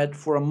niacinamide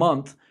for a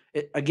month,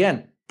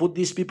 again, put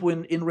these people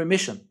in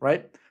remission,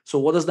 right? So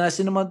what does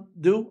niacinamide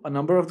do? A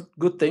number of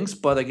good things,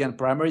 but again,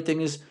 primary thing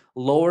is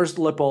lowers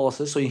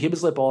lipolysis, so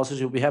inhibits lipolysis.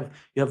 You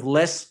have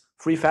less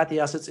free fatty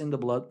acids in the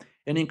blood,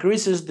 and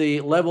increases the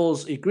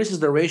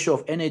ratio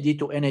of NAD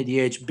to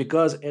NADH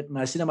because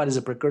niacinamide is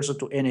a precursor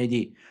to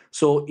NAD.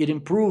 So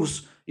it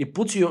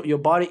puts your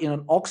body in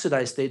an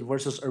oxidized state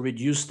versus a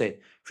reduced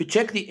state. If you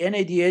check the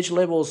NADH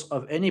levels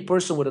of any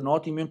person with an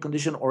autoimmune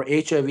condition or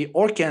HIV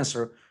or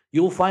cancer,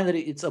 you'll find that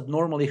it's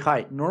abnormally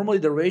high. Normally,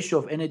 the ratio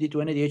of NAD to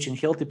NADH in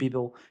healthy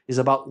people is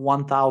about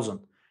 1,000.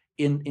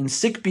 In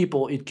sick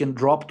people, it can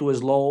drop to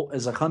as low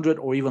as 100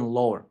 or even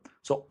lower.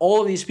 So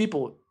all of these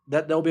people,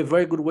 that will be a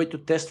very good way to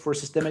test for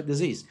systemic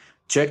disease.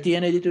 Check the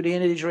NAD to the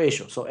NADH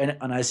ratio. So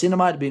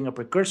niacinamide, being a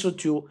precursor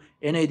to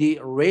NAD,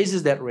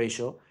 raises that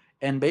ratio.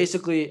 And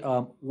basically,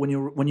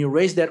 when you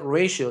raise that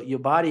ratio, your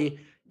body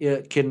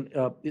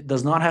it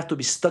does not have to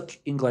be stuck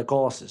in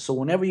glycolysis. So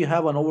whenever you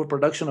have an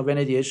overproduction of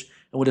NADH,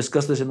 and we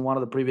discussed this in one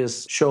of the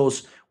previous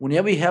shows,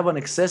 whenever you have an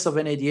excess of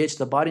NADH,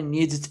 the body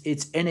needs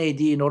its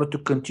NAD in order to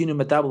continue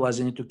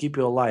metabolizing it to keep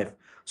you alive.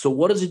 So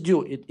what does it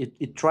do?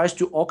 It tries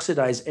to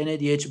oxidize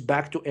NADH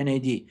back to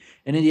NAD.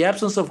 And in the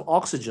absence of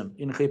oxygen,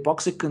 in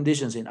hypoxic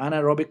conditions, in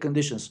anaerobic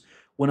conditions,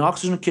 when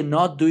oxygen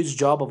cannot do its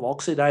job of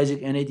oxidizing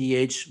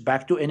NADH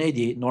back to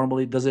NAD,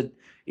 normally it does it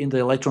in the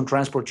electron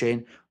transport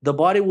chain, the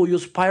body will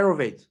use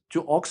pyruvate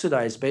to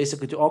oxidize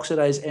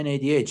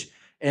NADH.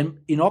 And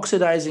in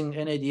oxidizing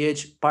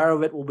NADH,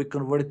 pyruvate will be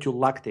converted to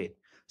lactate.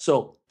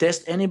 So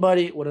test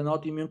anybody with an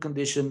autoimmune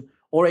condition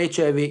or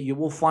HIV, you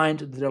will find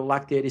that their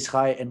lactate is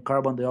high and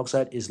carbon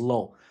dioxide is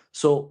low.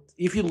 So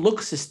if you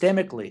look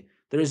systemically,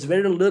 there is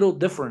very little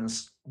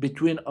difference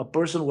between a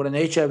person with an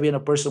HIV and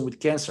a person with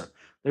cancer.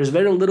 There's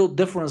very little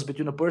difference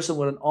between a person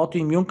with an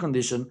autoimmune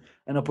condition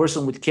and a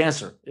person with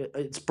cancer.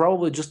 It's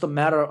probably just a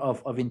matter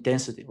of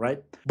intensity,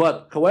 right?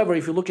 But however,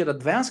 if you look at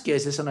advanced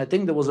cases, and I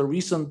think there was a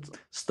recent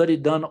study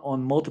done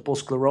on multiple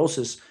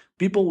sclerosis,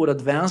 people with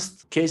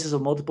advanced cases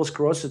of multiple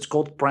sclerosis, it's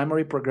called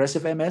primary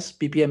progressive MS,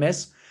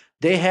 PPMS,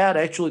 they had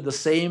actually the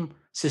same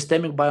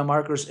systemic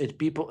biomarkers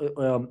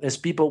as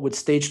people with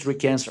stage 3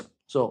 cancer.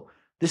 So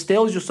this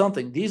tells you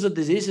something. These are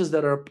diseases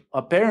that are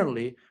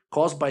apparently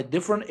caused by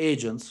different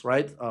agents,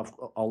 right?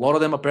 A lot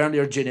of them apparently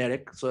are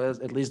genetic, so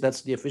at least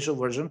that's the official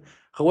version.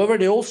 However,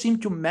 they all seem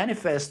to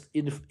manifest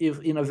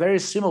in a very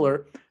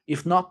similar,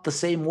 if not the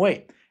same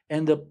way.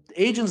 And the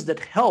agents that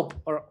help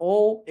are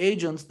all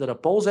agents that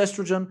oppose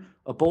estrogen,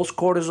 oppose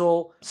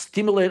cortisol,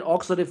 stimulate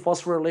oxidative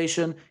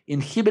phosphorylation,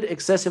 inhibit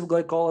excessive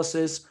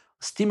glycolysis,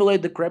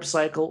 stimulate the Krebs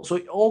cycle. So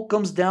it all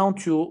comes down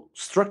to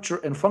structure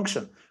and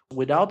function.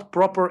 Without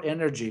proper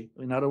energy,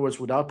 in other words,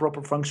 without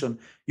proper function,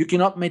 you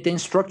cannot maintain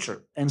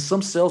structure, and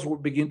some cells will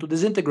begin to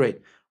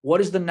disintegrate.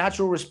 What is the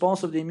natural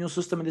response of the immune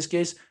system in this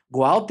case?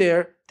 Go out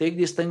there, take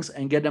these things,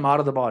 and get them out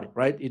of the body,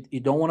 right? You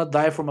don't want to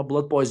die from a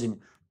blood poisoning.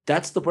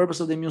 That's the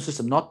purpose of the immune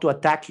system, not to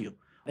attack you.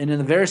 And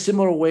in a very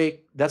similar way,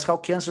 that's how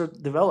cancer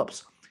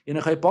develops. In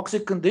a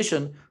hypoxic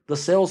condition, the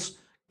cells,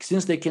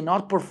 since they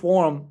cannot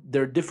perform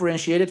their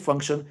differentiated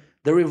function,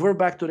 they revert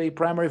back to their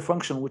primary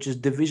function, which is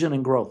division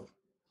and growth.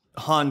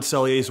 Han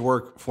Sellier's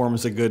work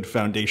forms a good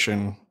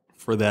foundation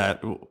for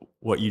that,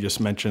 what you just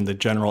mentioned, the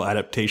general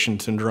adaptation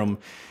syndrome,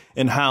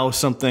 and how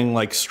something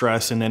like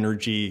stress and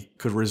energy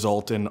could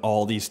result in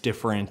all these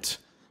different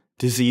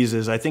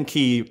diseases. I think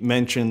he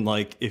mentioned,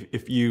 like,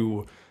 if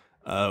you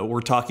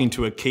were talking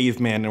to a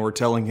caveman and were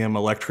telling him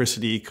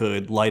electricity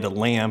could light a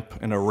lamp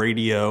and a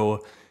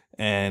radio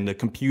and a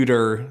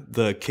computer,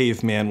 the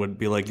caveman would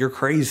be like, you're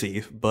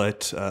crazy.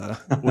 But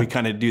we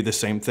kind of do the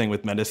same thing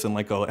with medicine,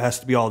 like, oh, it has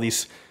to be all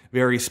these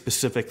very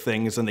specific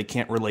things and they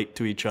can't relate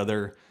to each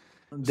other.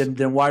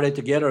 then why are they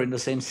together in the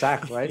same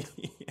sack, right?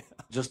 Yeah.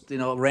 Just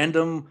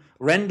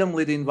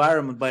randomly the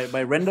environment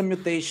by random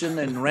mutation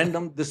and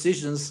random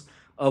decisions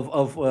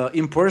of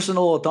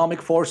impersonal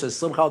atomic forces.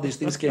 Somehow these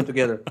things came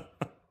together.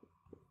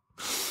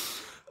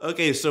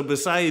 Okay, so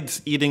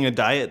besides eating a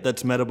diet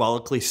that's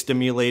metabolically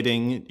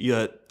stimulating,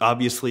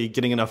 obviously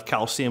getting enough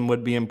calcium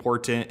would be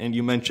important. And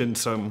you mentioned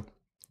some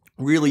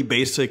really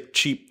basic,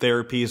 cheap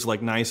therapies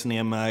like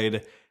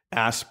niacinamide,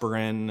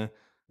 aspirin,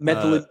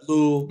 Methylene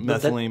blue,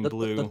 methylene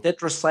blue. the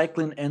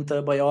tetracycline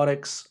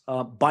antibiotics,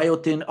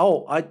 biotin.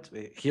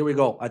 Here we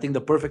go. I think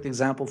the perfect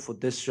example for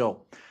this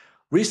show.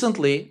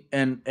 Recently,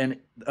 and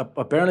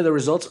apparently the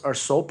results are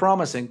so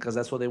promising because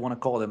that's what they want to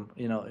call them.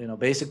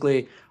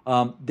 Basically,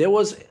 there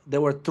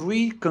were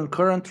 3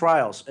 concurrent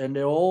trials, and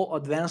they're all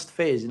advanced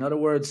phase. In other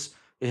words,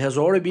 it has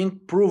already been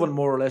proven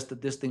more or less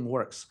that this thing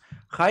works.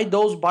 High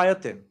dose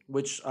biotin,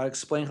 which I'll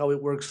explain how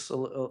it works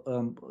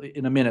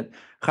in a minute.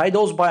 High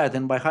dose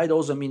biotin, by high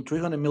dose I mean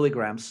 300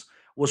 milligrams,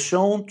 was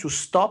shown to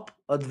stop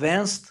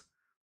advanced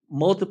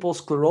multiple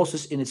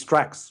sclerosis in its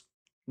tracks.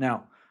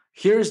 Now,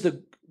 here's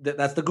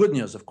that's the good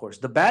news, of course.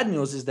 The bad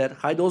news is that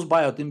high dose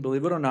biotin,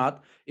 believe it or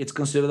not, it's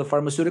considered a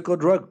pharmaceutical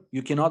drug.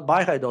 You cannot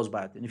buy high dose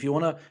biotin. If you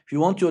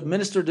want to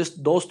administer this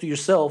dose to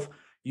yourself,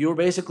 you're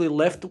basically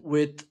left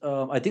with,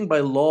 I think by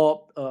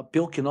law, a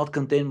pill cannot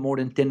contain more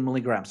than 10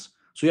 milligrams.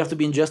 So you have to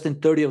be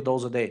ingesting 30 of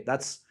those a day.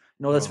 That's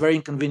very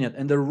inconvenient.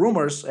 And the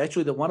rumors,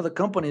 actually, that one of the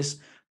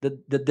companies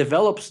that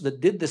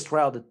did this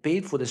trial, that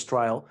paid for this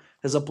trial,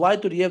 has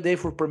applied to the FDA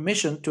for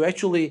permission to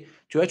actually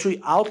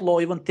outlaw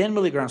even 10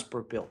 milligrams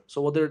per pill.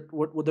 So what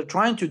they're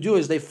trying to do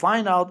is they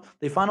find out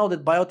that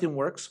biotin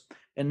works,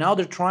 and now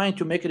they're trying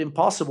to make it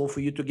impossible for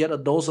you to get a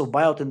dose of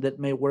biotin that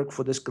may work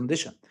for this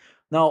condition.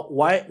 Now,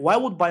 why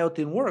would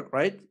biotin work,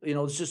 right?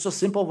 It's just a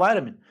simple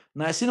vitamin.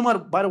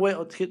 Niacinamide, by the way,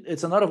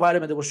 it's another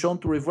vitamin that was shown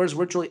to reverse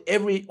virtually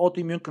every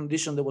autoimmune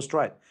condition that was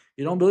tried.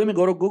 You don't believe me?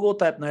 Go to Google,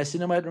 type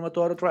niacinamide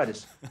rheumatoid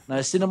arthritis,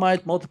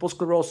 niacinamide multiple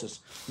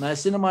sclerosis,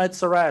 niacinamide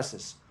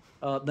psoriasis,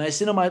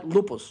 niacinamide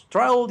lupus.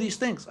 Try all these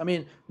things. I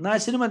mean,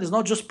 niacinamide is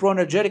not just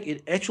pro-energetic.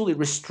 It actually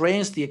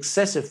restrains the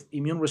excessive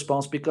immune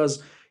response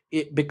because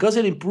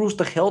it improves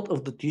the health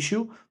of the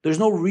tissue. There's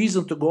no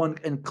reason to go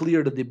and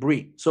clear the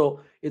debris.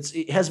 So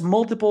it has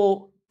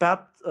multiple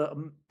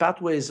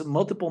pathways,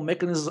 multiple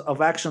mechanisms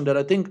of action that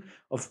I think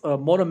of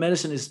modern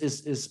medicine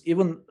is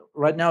even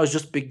right now is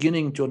just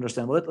beginning to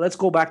understand. But let's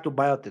go back to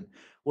biotin.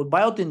 What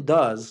biotin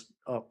does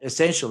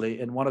essentially,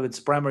 and one of its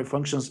primary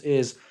functions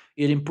is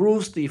it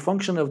improves the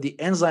function of the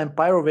enzyme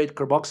pyruvate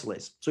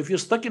carboxylase. So if you're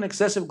stuck in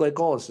excessive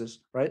glycolysis,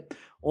 right,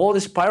 all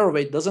this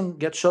pyruvate doesn't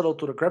get shuttled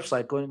to the Krebs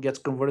cycle and gets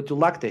converted to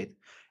lactate.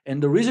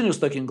 And the reason you're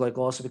stuck in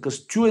glycolysis is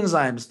because 2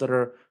 enzymes that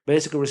are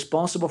basically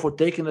responsible for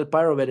taking the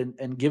pyruvate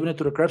and giving it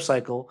to the Krebs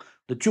cycle,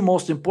 the 2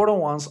 most important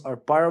ones are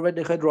pyruvate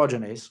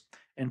dehydrogenase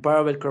and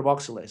pyruvate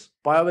carboxylase.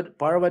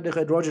 Pyruvate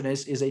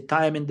dehydrogenase is a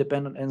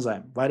thiamine-dependent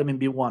enzyme, vitamin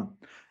B1,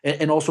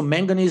 and also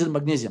manganese and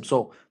magnesium.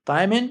 So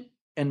thiamine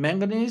and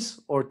manganese,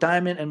 or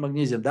thiamine and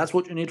magnesium, that's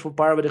what you need for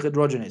pyruvate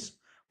dehydrogenase.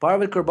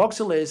 Pyruvate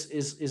carboxylase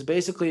is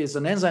basically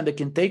an enzyme that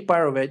can take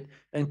pyruvate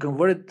and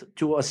convert it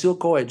to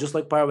acyl-CoA, just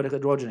like pyruvate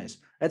dehydrogenase.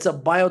 That's a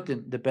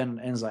biotin-dependent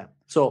enzyme.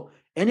 So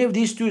any of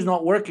these 2 is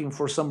not working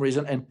for some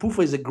reason, and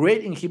PUFA is a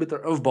great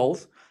inhibitor of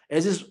both,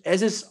 as is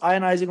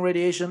ionizing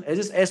radiation, as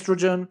is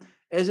estrogen,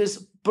 as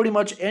is pretty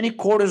much any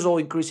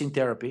cortisol-increasing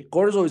therapy.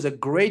 Cortisol is a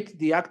great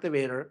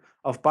deactivator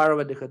of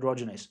pyruvate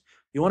dehydrogenase.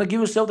 You want to give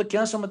yourself the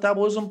cancer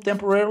metabolism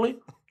temporarily?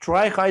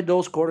 Try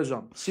high-dose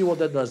cortisone. See what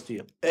that does to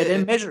you. And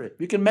then measure it.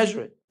 You can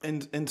measure it.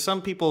 And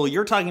some people,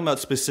 you're talking about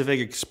specific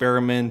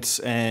experiments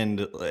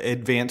and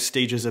advanced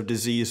stages of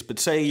disease, but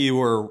say you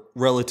were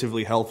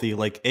relatively healthy,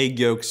 like egg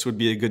yolks would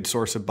be a good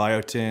source of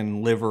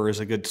biotin, liver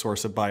is a good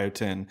source of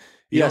biotin.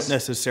 You don't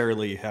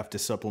necessarily have to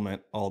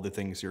supplement all the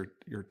things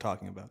you're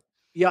talking about.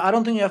 Yeah, I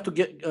don't think you have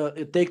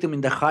to take them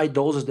in the high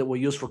doses that were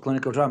used for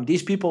clinical trial.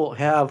 These people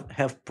have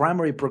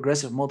primary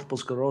progressive multiple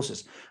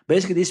sclerosis.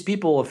 Basically, these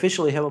people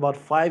officially have about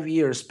 5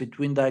 years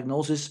between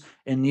diagnosis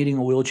and needing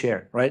a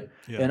wheelchair, right?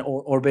 Yeah. And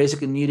or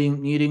basically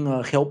needing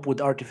help with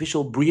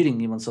artificial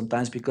breathing even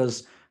sometimes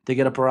because they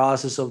get a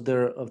paralysis of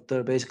their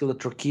basically the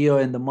trachea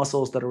and the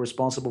muscles that are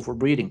responsible for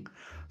breathing.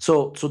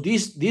 So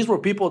these were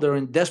people that are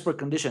in desperate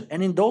condition,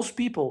 and in those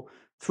people,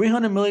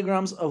 300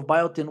 milligrams of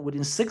biotin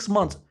within 6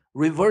 months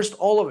reversed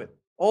all of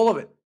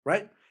it,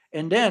 right?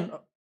 And then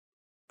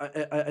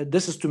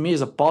this is to me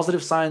is a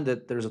positive sign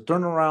that there's a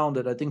turnaround,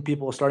 that I think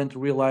people are starting to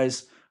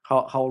realize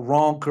how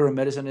wrong current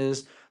medicine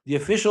is. The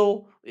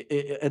official,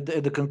 at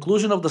the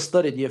conclusion of the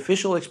study, the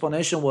official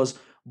explanation was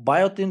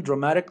biotin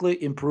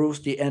dramatically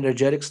improves the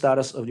energetic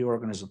status of the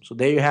organism. So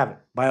there you have it.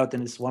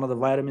 Biotin is one of the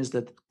vitamins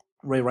that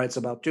Ray writes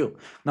about too.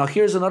 Now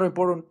here's another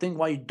important thing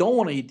why you don't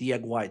want to eat the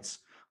egg whites.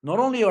 Not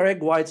only are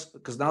egg whites,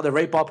 because now they're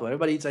very popular,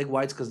 everybody eats egg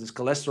whites because there's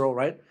cholesterol,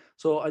 right?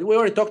 So we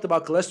already talked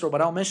about cholesterol,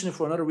 but I'll mention it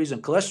for another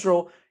reason.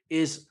 Cholesterol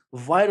is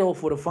vital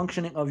for the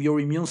functioning of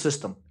your immune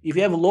system. If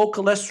you have low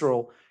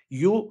cholesterol,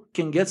 you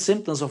can get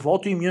symptoms of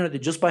autoimmunity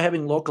just by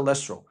having low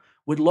cholesterol.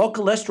 With low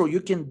cholesterol, you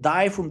can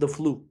die from the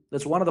flu.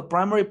 That's one of the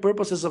primary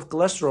purposes of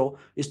cholesterol,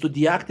 is to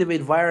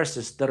deactivate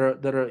viruses that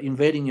are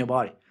invading your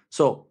body.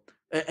 So,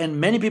 and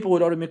many people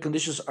with autoimmune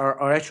conditions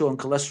are actually on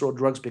cholesterol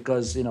drugs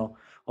because,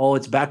 oh,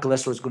 it's bad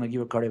cholesterol, it's going to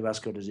give you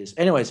cardiovascular disease.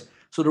 Anyways,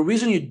 so the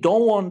reason you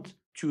don't want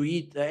to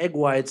eat egg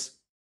whites,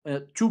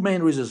 two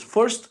main reasons.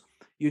 First,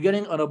 you're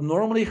getting an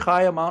abnormally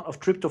high amount of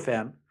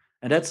tryptophan,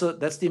 and that's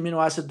the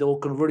amino acid that will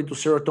convert into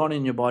serotonin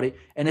in your body,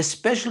 and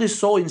especially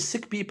so in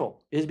sick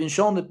people. It has been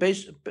shown that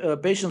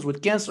patients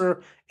with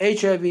cancer,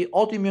 HIV,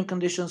 autoimmune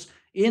conditions,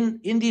 in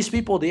these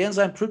people, the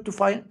enzyme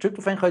tryptophan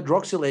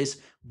hydroxylase,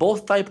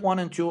 both type 1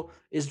 and 2,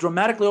 is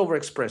dramatically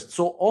overexpressed.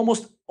 So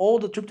almost all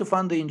the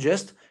tryptophan they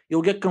ingest,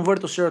 you'll get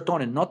converted to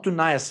serotonin, not to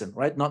niacin,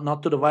 right?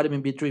 Not to the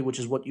vitamin B3, which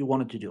is what you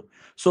wanted to do.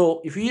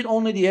 So if you eat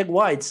only the egg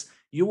whites,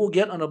 you will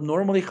get an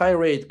abnormally high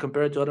rate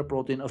compared to other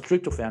protein of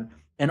tryptophan.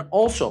 And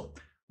also,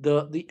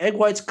 the egg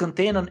whites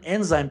contain an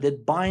enzyme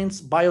that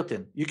binds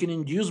biotin. You can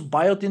induce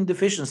biotin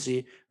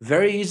deficiency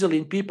very easily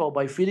in people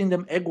by feeding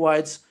them egg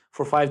whites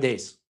for 5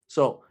 days.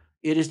 So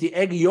it is the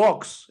egg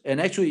yolks,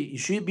 and actually you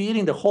should be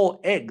eating the whole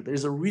egg.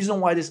 There's a reason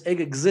why this egg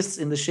exists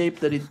in the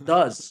shape that it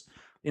does.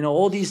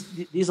 All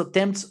these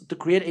attempts to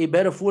create a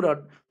better food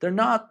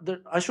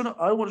I should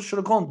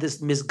have called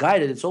this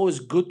misguided. It's always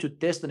good to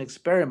test and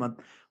experiment.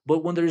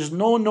 But when there is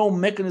no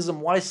mechanism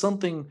why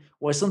something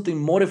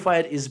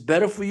modified is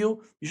better for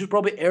you, you should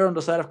probably err on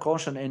the side of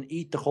caution and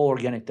eat the whole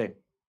organic thing.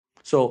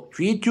 So if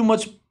you eat too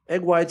much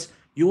egg whites,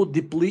 you will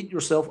deplete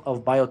yourself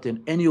of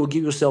biotin and you will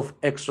give yourself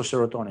extra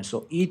serotonin.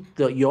 So eat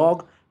the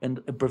yolk and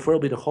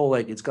preferably the whole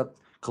egg. It's got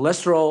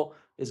cholesterol.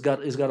 It's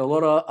got a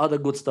lot of other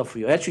good stuff for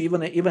you. Actually,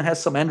 even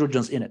has some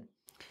androgens in it.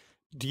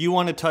 Do you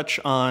want to touch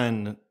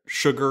on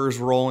sugar's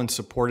role in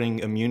supporting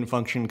immune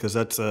function? Because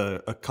that's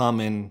a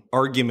common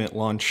argument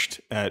launched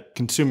at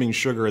consuming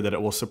sugar, that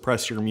it will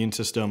suppress your immune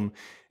system.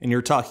 And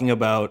you're talking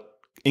about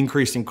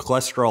increasing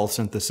cholesterol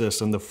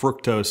synthesis, and the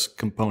fructose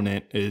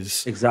component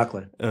is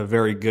exactly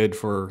very good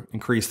for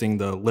increasing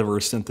the liver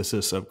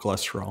synthesis of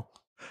cholesterol.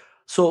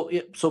 So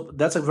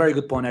that's a very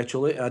good point,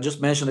 actually. I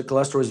just mentioned that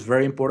cholesterol is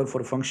very important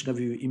for the function of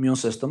your immune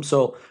system.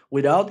 So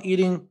without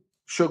eating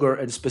sugar,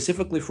 and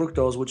specifically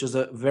fructose, which is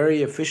a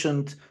very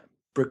efficient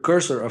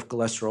precursor of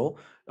cholesterol,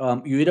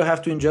 you either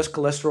have to ingest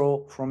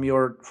cholesterol from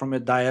your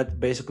diet,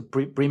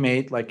 basically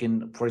pre-made, like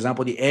for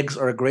example, the eggs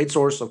are a great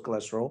source of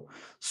cholesterol.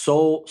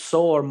 So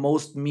are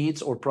most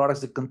meats or products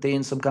that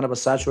contain some kind of a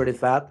saturated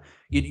fat.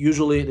 They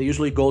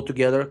usually go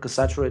together because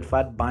saturated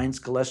fat binds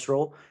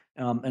cholesterol.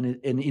 And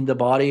in the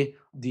body,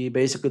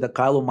 basically the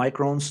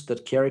chylomicrons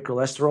that carry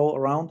cholesterol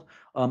around,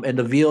 and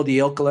the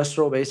VLDL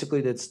cholesterol,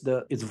 basically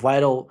it's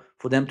vital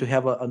for them to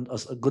have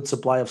a good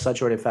supply of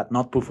saturated fat,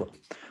 not PUFA.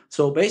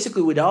 So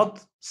basically,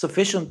 without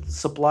sufficient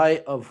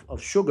supply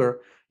of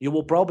sugar, you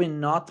will probably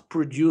not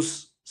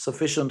produce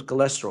sufficient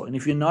cholesterol. And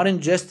if you're not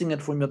ingesting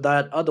it from your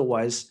diet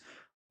otherwise,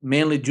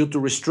 mainly due to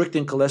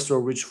restricting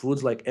cholesterol-rich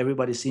foods like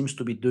everybody seems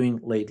to be doing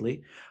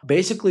lately,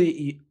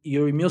 basically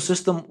your immune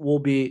system will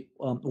be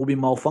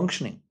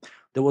malfunctioning.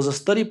 There was a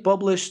study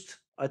published,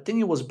 I think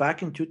it was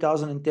back in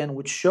 2010,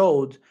 which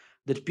showed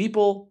that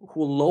people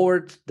who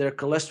lowered their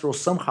cholesterol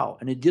somehow,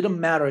 and it didn't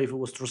matter if it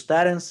was through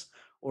statins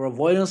or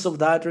avoidance of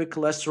dietary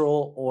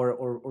cholesterol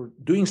or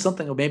doing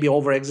something, or maybe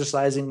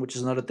over-exercising, which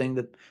is another thing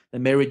that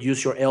may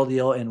reduce your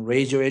LDL and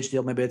raise your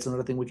HDL. Maybe it's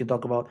another thing we can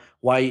talk about,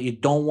 why you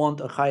don't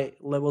want high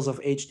levels of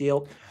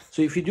HDL.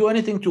 So if you do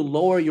anything to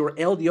lower your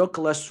LDL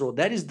cholesterol,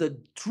 that is the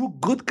true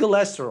good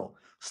cholesterol.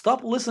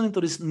 Stop listening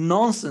to this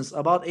nonsense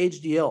about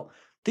HDL.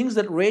 Things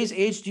that raise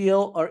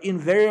HDL are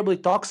invariably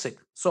toxic.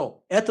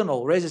 So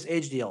ethanol raises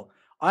HDL.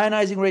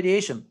 Ionizing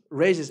radiation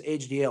raises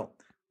HDL.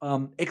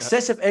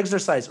 Excessive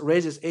exercise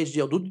raises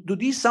HDL. Do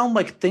these sound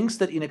like things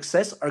that in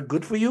excess are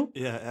good for you?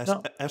 Yeah,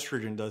 No.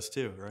 estrogen does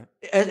too, right?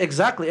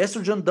 Exactly.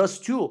 Estrogen does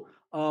too.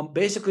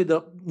 Basically,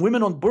 the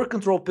women on birth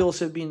control pills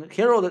have been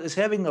heralded as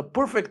having a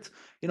perfect,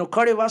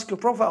 cardiovascular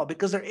profile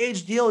because their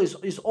HDL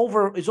is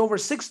over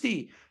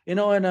 60.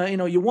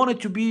 You want it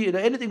to be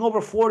anything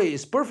over 40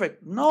 is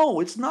perfect. No,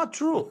 it's not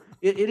true.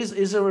 It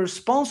is a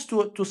response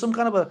to some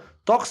kind of a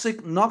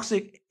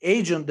noxic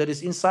agent that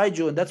is inside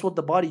you, and that's what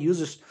the body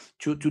uses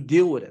to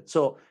deal with it.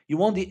 So you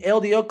want the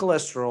LDL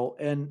cholesterol,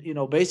 and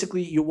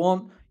basically you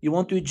want to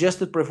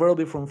ingest it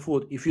preferably from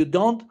food. If you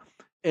don't,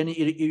 and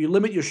you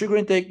limit your sugar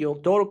intake, your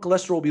total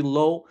cholesterol will be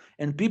low.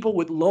 And people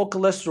with low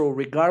cholesterol,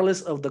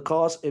 regardless of the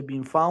cause, have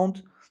been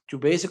found to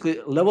basically,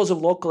 levels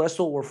of low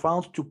cholesterol were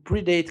found to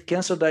predate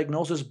cancer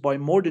diagnosis by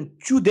more than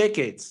 2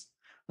 decades.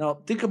 Now,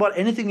 think about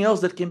anything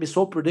else that can be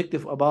so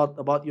predictive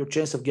about your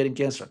chance of getting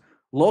cancer.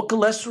 Low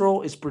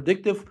cholesterol is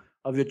predictive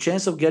of your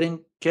chance of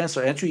getting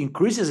cancer. Actually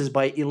increases it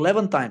by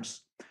 11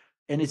 times.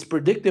 And it's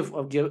predictive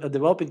of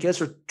developing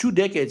cancer 2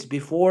 decades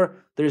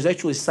before there is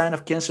actually a sign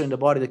of cancer in the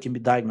body that can be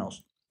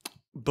diagnosed.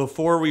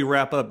 Before we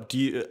wrap up,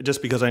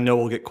 just because I know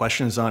we'll get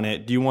questions on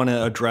it, do you want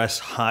to address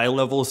high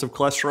levels of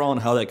cholesterol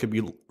and how that could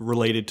be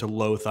related to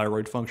low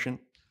thyroid function?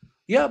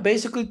 Yeah,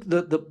 basically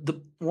there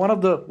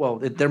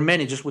are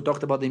many, just we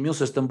talked about the immune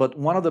system, but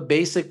one of the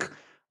basic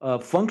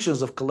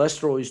functions of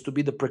cholesterol is to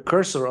be the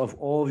precursor of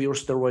all of your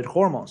steroid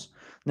hormones.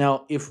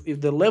 Now, if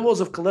the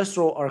levels of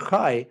cholesterol are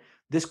high,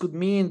 this could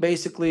mean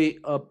basically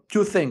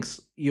two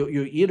things. You're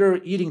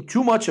either eating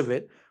too much of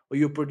it, or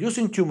you're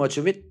producing too much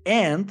of it,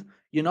 and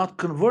you're not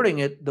converting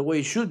it the way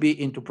it should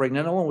be into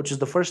pregnenolone, which is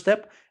the first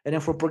step. And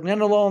then for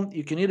pregnenolone,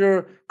 you can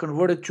either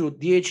convert it to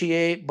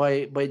DHEA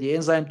by the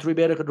enzyme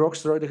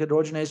 3-beta-hydroxysteroid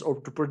dehydrogenase, or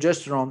to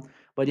progesterone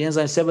by the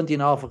enzyme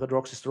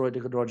 17-alpha-hydroxysteroid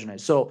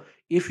dehydrogenase. So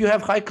if you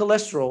have high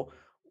cholesterol,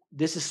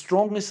 this is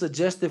strongly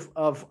suggestive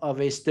of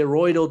a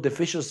steroidal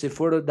deficiency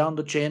further down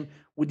the chain,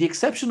 with the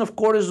exception of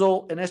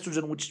cortisol and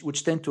estrogen,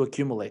 which tend to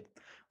accumulate.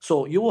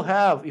 So if you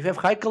have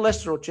high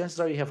cholesterol, chances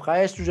are you have high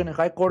estrogen and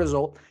high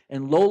cortisol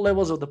and low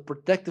levels of the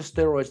protective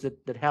steroids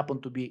that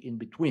happen to be in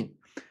between.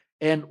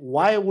 And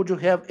why would you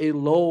have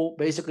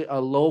basically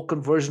a low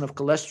conversion of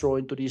cholesterol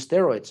into these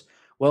steroids?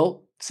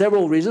 Well,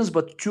 several reasons,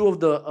 but two of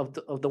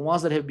the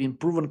ones that have been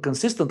proven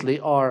consistently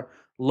are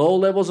low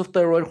levels of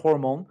thyroid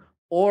hormone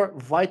or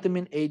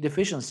vitamin A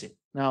deficiency.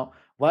 Now,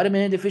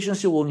 vitamin A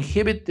deficiency will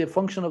inhibit the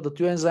function of the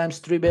two enzymes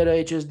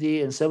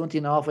 3-beta-HSD and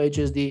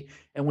 17-alpha-HSD,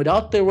 and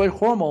without thyroid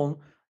hormone,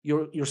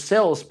 your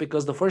cells,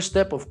 because the first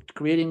step of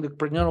creating the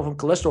pregnenolone from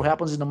cholesterol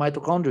happens in the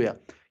mitochondria,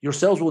 your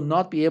cells will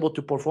not be able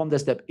to perform that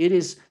step. It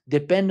is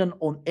dependent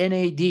on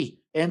NAD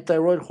and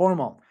thyroid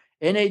hormone.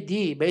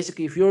 NAD,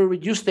 basically, if you're a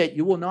reduced state,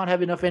 you will not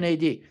have enough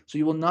NAD, so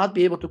you will not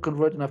be able to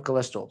convert enough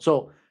cholesterol.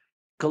 So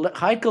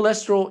high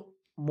cholesterol,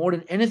 more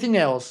than anything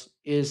else,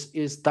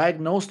 is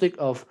diagnostic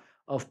of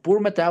poor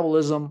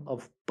metabolism,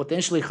 of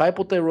potentially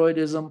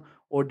hypothyroidism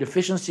or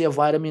deficiency of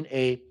vitamin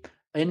A.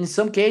 And in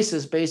some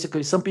cases,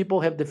 basically, some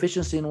people have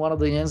deficiency in one of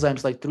the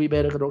enzymes like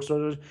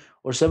 3-beta-hydroxysteroid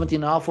or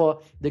 17-alpha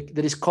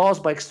that is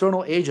caused by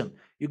external agent.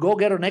 You go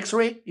get an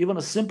X-ray, even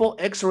a simple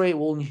X-ray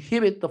will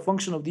inhibit the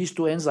function of these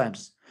two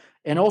enzymes,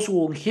 and also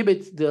will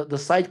inhibit the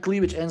side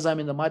cleavage enzyme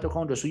in the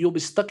mitochondria. So you'll be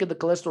stuck at the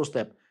cholesterol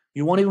step.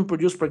 You won't even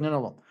produce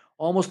pregnenolone.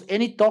 Almost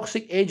any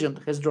toxic agent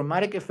has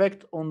dramatic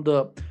effect on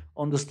the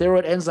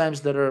steroid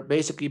enzymes that are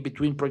basically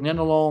between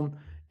pregnenolone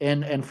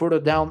and further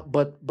down.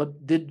 But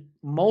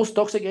most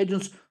toxic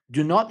agents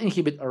do not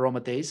inhibit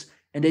aromatase,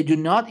 and they do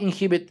not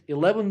inhibit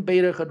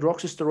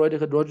 11-beta-hydroxysteroid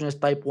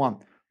dehydrogenase type 1.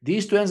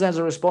 These two enzymes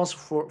are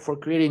responsible for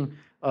creating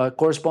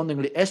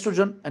correspondingly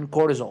estrogen and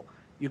cortisol.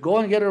 You go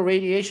and get a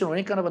radiation or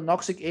any kind of a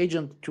toxic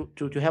agent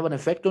to have an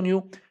effect on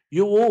you,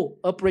 you will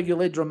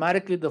upregulate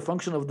dramatically the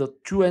function of the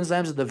two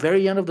enzymes at the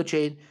very end of the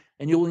chain,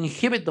 and you will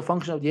inhibit the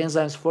function of the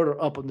enzymes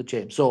further up on the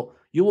chain. So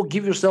you will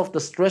give yourself the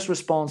stress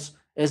response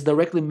as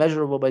directly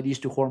measurable by these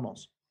two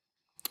hormones.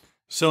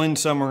 So in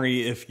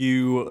summary, if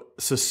you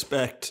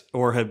suspect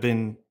or have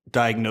been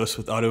diagnosed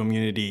with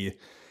autoimmunity,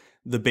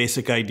 the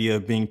basic idea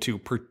being to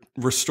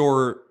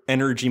restore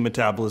energy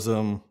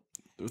metabolism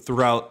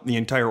throughout the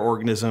entire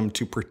organism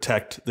to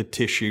protect the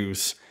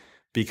tissues,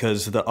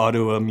 because the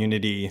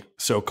autoimmunity,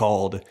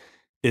 so-called,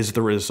 is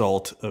the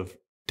result of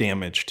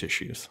damaged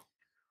tissues.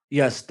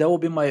 Yes, that will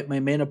be my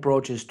main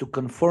approach, is to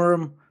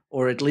confirm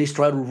or at least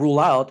try to rule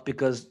out,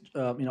 because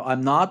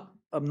I'm not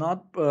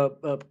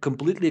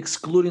completely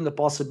excluding the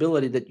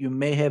possibility that you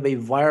may have a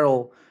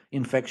viral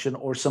infection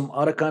or some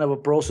other kind of a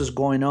process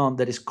going on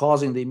that is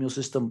causing the immune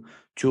system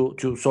to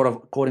sort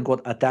of quote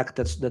unquote attack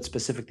that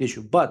specific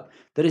tissue. But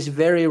that is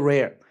very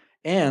rare.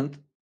 And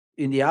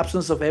in the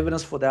absence of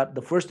evidence for that,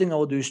 the first thing I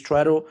will do is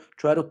try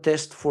to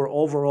test for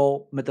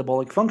overall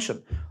metabolic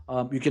function.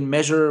 You can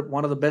measure,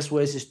 one of the best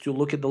ways is to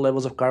look at the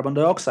levels of carbon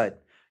dioxide.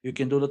 You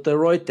can do the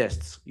thyroid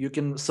tests.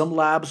 Some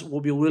labs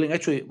will be willing,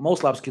 actually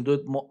most labs can do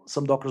it,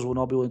 some doctors will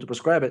not be willing to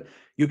prescribe it.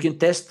 You can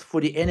test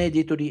for the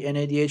NAD to the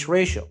NADH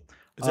ratio.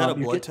 Is that a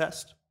blood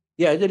test?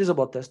 Yeah, it is a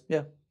blood test,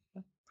 yeah.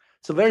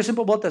 It's a very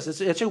simple blood test. It's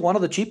actually one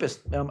of the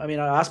cheapest. I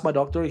asked my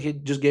doctor, he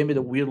just gave me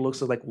the weird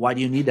looks of like, why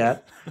do you need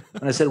that?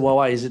 And I said, well,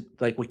 why? Is it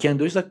like we can't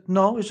do it? He's like,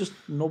 no, it's just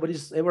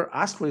nobody's ever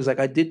asked for it. He's like,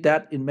 I did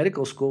that in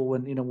medical school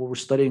when we were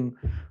studying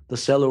the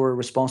cellular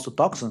response to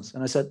toxins.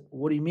 And I said,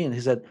 what do you mean?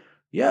 He said,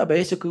 yeah,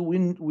 basically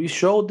we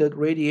showed that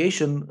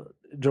radiation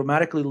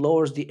dramatically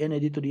lowers the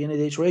NAD to the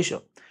NADH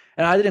ratio.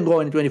 And I didn't go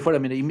into any further.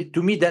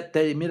 To me, that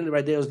immediately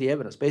right there was the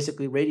evidence.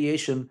 Basically,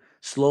 radiation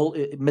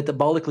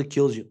metabolically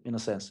kills you, in a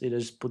sense. It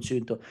just puts you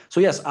into. So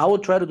yes, I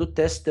would try to do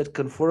tests that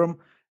confirm,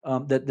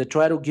 that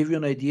try to give you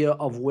an idea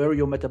of where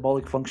your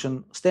metabolic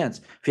function stands.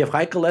 If you have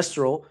high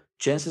cholesterol,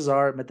 chances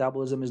are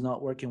metabolism is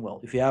not working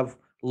well. If you have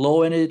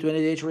low NAD to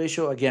NADH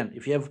ratio, again,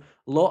 if you have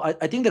low,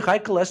 I think the high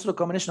cholesterol,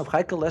 combination of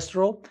high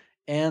cholesterol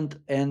and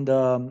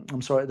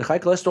the high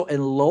cholesterol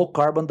and low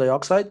carbon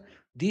dioxide,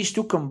 these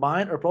two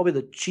combined are probably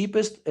the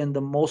cheapest and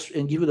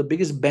give you the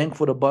biggest bang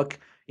for the buck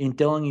in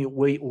telling you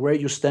where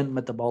you stand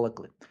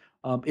metabolically.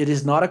 It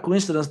is not a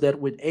coincidence that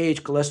with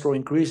age, cholesterol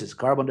increases,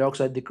 carbon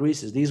dioxide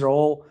decreases. These are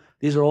all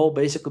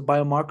basically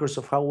biomarkers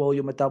of how well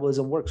your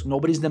metabolism works.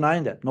 Nobody's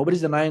denying that.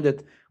 Nobody's denying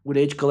that with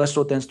age,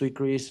 cholesterol tends to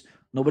increase.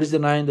 Nobody's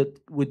denying that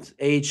with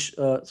age,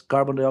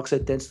 carbon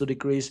dioxide tends to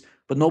decrease.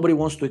 But nobody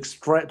wants to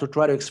try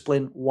to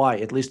explain why,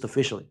 at least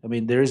officially.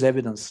 There is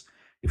evidence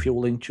if you're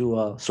willing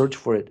to search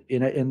for it.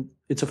 And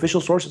it's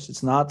official sources.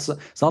 It's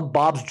not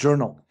Bob's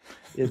journal.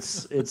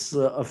 It's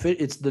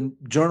the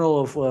Journal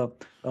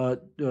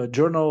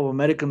of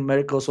American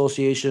Medical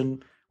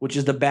Association, which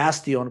is the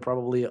bastion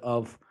probably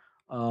of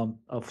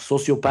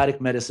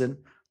sociopathic medicine.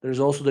 There's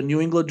also the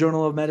New England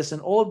Journal of Medicine.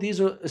 All of these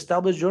are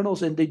established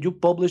journals, and they do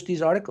publish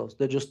these articles.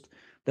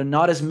 They're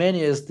not as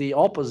many as the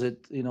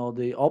opposite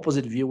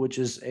view, which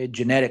is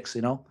genetics.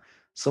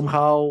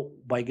 Somehow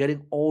by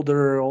getting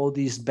older, all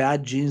these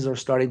bad genes are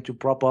starting to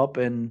prop up,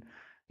 and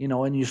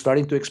you're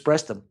starting to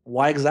express them.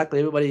 Why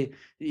exactly?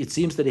 It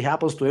seems that it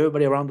happens to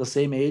everybody around the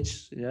same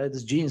age. Yeah,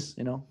 it's genes.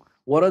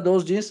 What are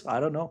those genes? I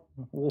don't know.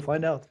 We'll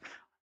find out.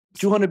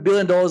 $200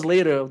 billion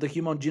later of the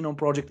Human Genome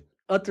Project,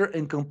 utter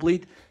and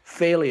complete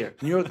failure.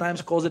 New York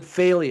Times calls it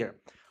failure.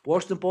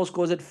 Washington Post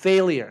calls it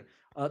failure.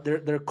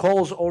 There are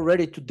calls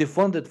already to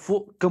defund it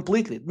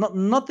completely.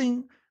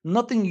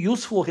 Nothing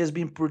useful has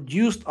been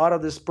produced out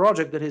of this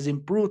project that has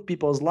improved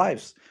people's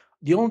lives.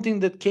 The only thing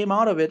that came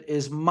out of it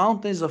is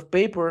mountains of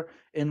paper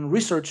and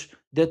research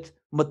that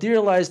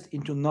materialized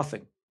into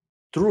nothing,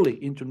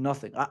 truly into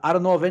nothing. I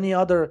don't know of any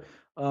other,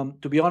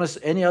 to be honest,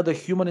 any other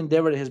human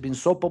endeavor that has been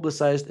so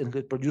publicized and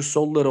could produce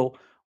so little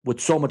with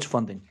so much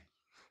funding.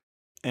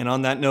 And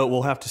on that note,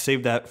 we'll have to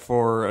save that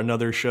for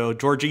another show.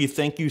 Georgi,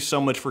 thank you so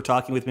much for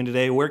talking with me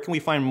today. Where can we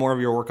find more of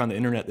your work on the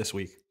internet this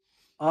week?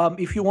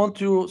 If you want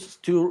to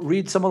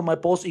read some of my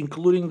posts,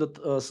 including the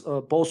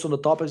posts on the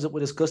topics that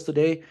we discussed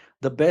today,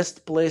 the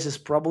best place is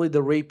probably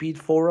the Rapid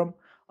Forum.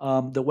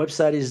 The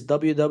website is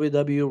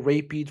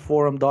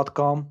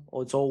www.rapidforum.com.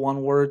 It's all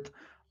one word.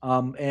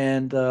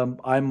 And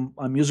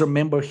I'm user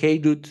member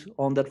Haidut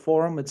on that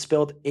forum. It's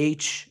spelled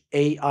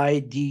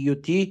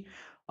Haidut.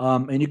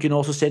 And you can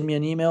also send me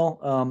an email.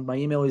 My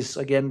email is,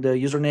 again, the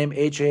username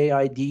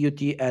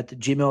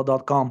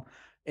haidut@gmail.com.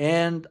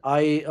 And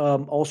I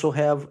also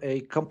have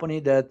a company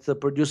that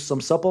produces some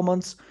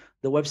supplements.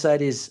 The website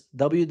is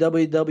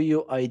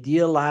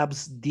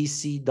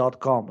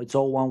www.idealabsdc.com. It's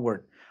all one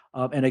word.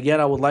 And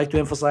again, I would like to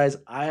emphasize,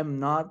 I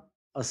am not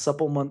a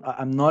supplement.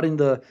 I'm not in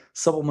the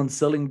supplement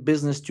selling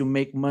business to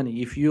make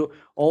money. If you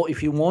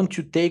want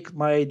to take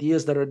my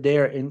ideas that are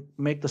there and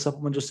make the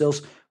supplement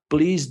yourselves,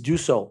 please do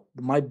so.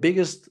 My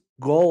biggest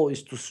goal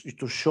is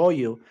to show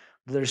you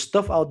that there's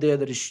stuff out there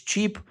that is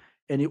cheap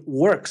and it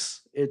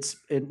works. The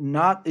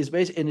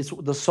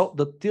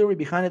theory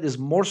behind it is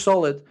more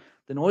solid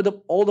than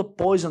all the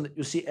poison that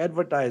you see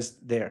advertised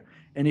there.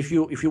 And if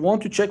you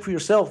want to check for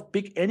yourself,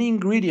 pick any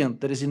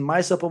ingredient that is in my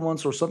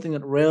supplements or something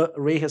that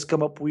Ray has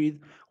come up with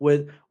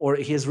or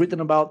he has written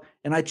about,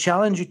 and I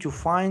challenge you to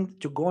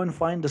go and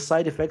find the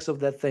side effects of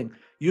that thing.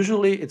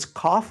 Usually it's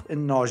cough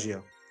and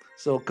nausea.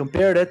 So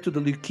compare that to the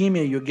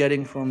leukemia you're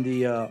getting from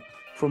the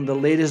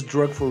latest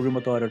drug for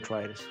rheumatoid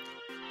arthritis.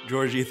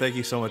 Georgi, thank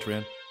you so much,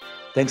 man.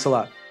 Thanks a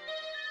lot.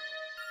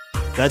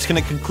 That's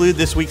going to conclude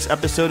this week's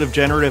episode of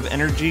Generative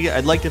Energy.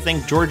 I'd like to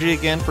thank Georgi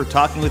again for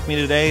talking with me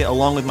today,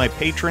 along with my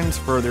patrons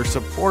for their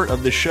support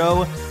of the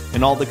show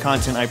and all the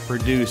content I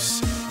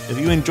produce. If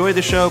you enjoy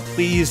the show,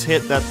 please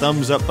hit that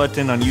thumbs up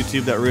button on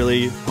YouTube. That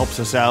really helps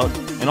us out.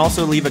 And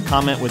also leave a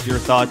comment with your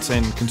thoughts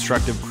and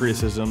constructive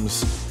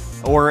criticisms,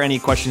 or any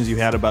questions you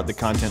had about the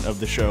content of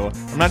the show.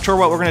 I'm not sure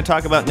what we're going to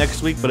talk about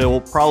next week, but it will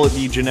probably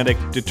be genetic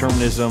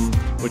determinism,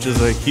 which is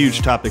a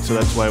huge topic, so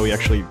that's why we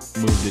actually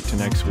moved it to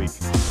next week.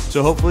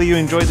 So hopefully you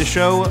enjoyed the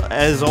show.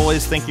 As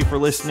always, thank you for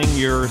listening.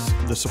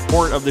 The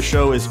support of the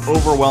show is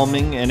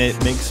overwhelming, and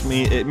it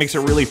makes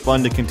it really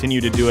fun to continue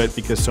to do it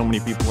because so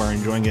many people are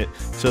enjoying it.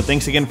 So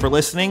thanks again for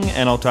listening,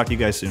 and I'll talk to you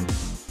guys soon.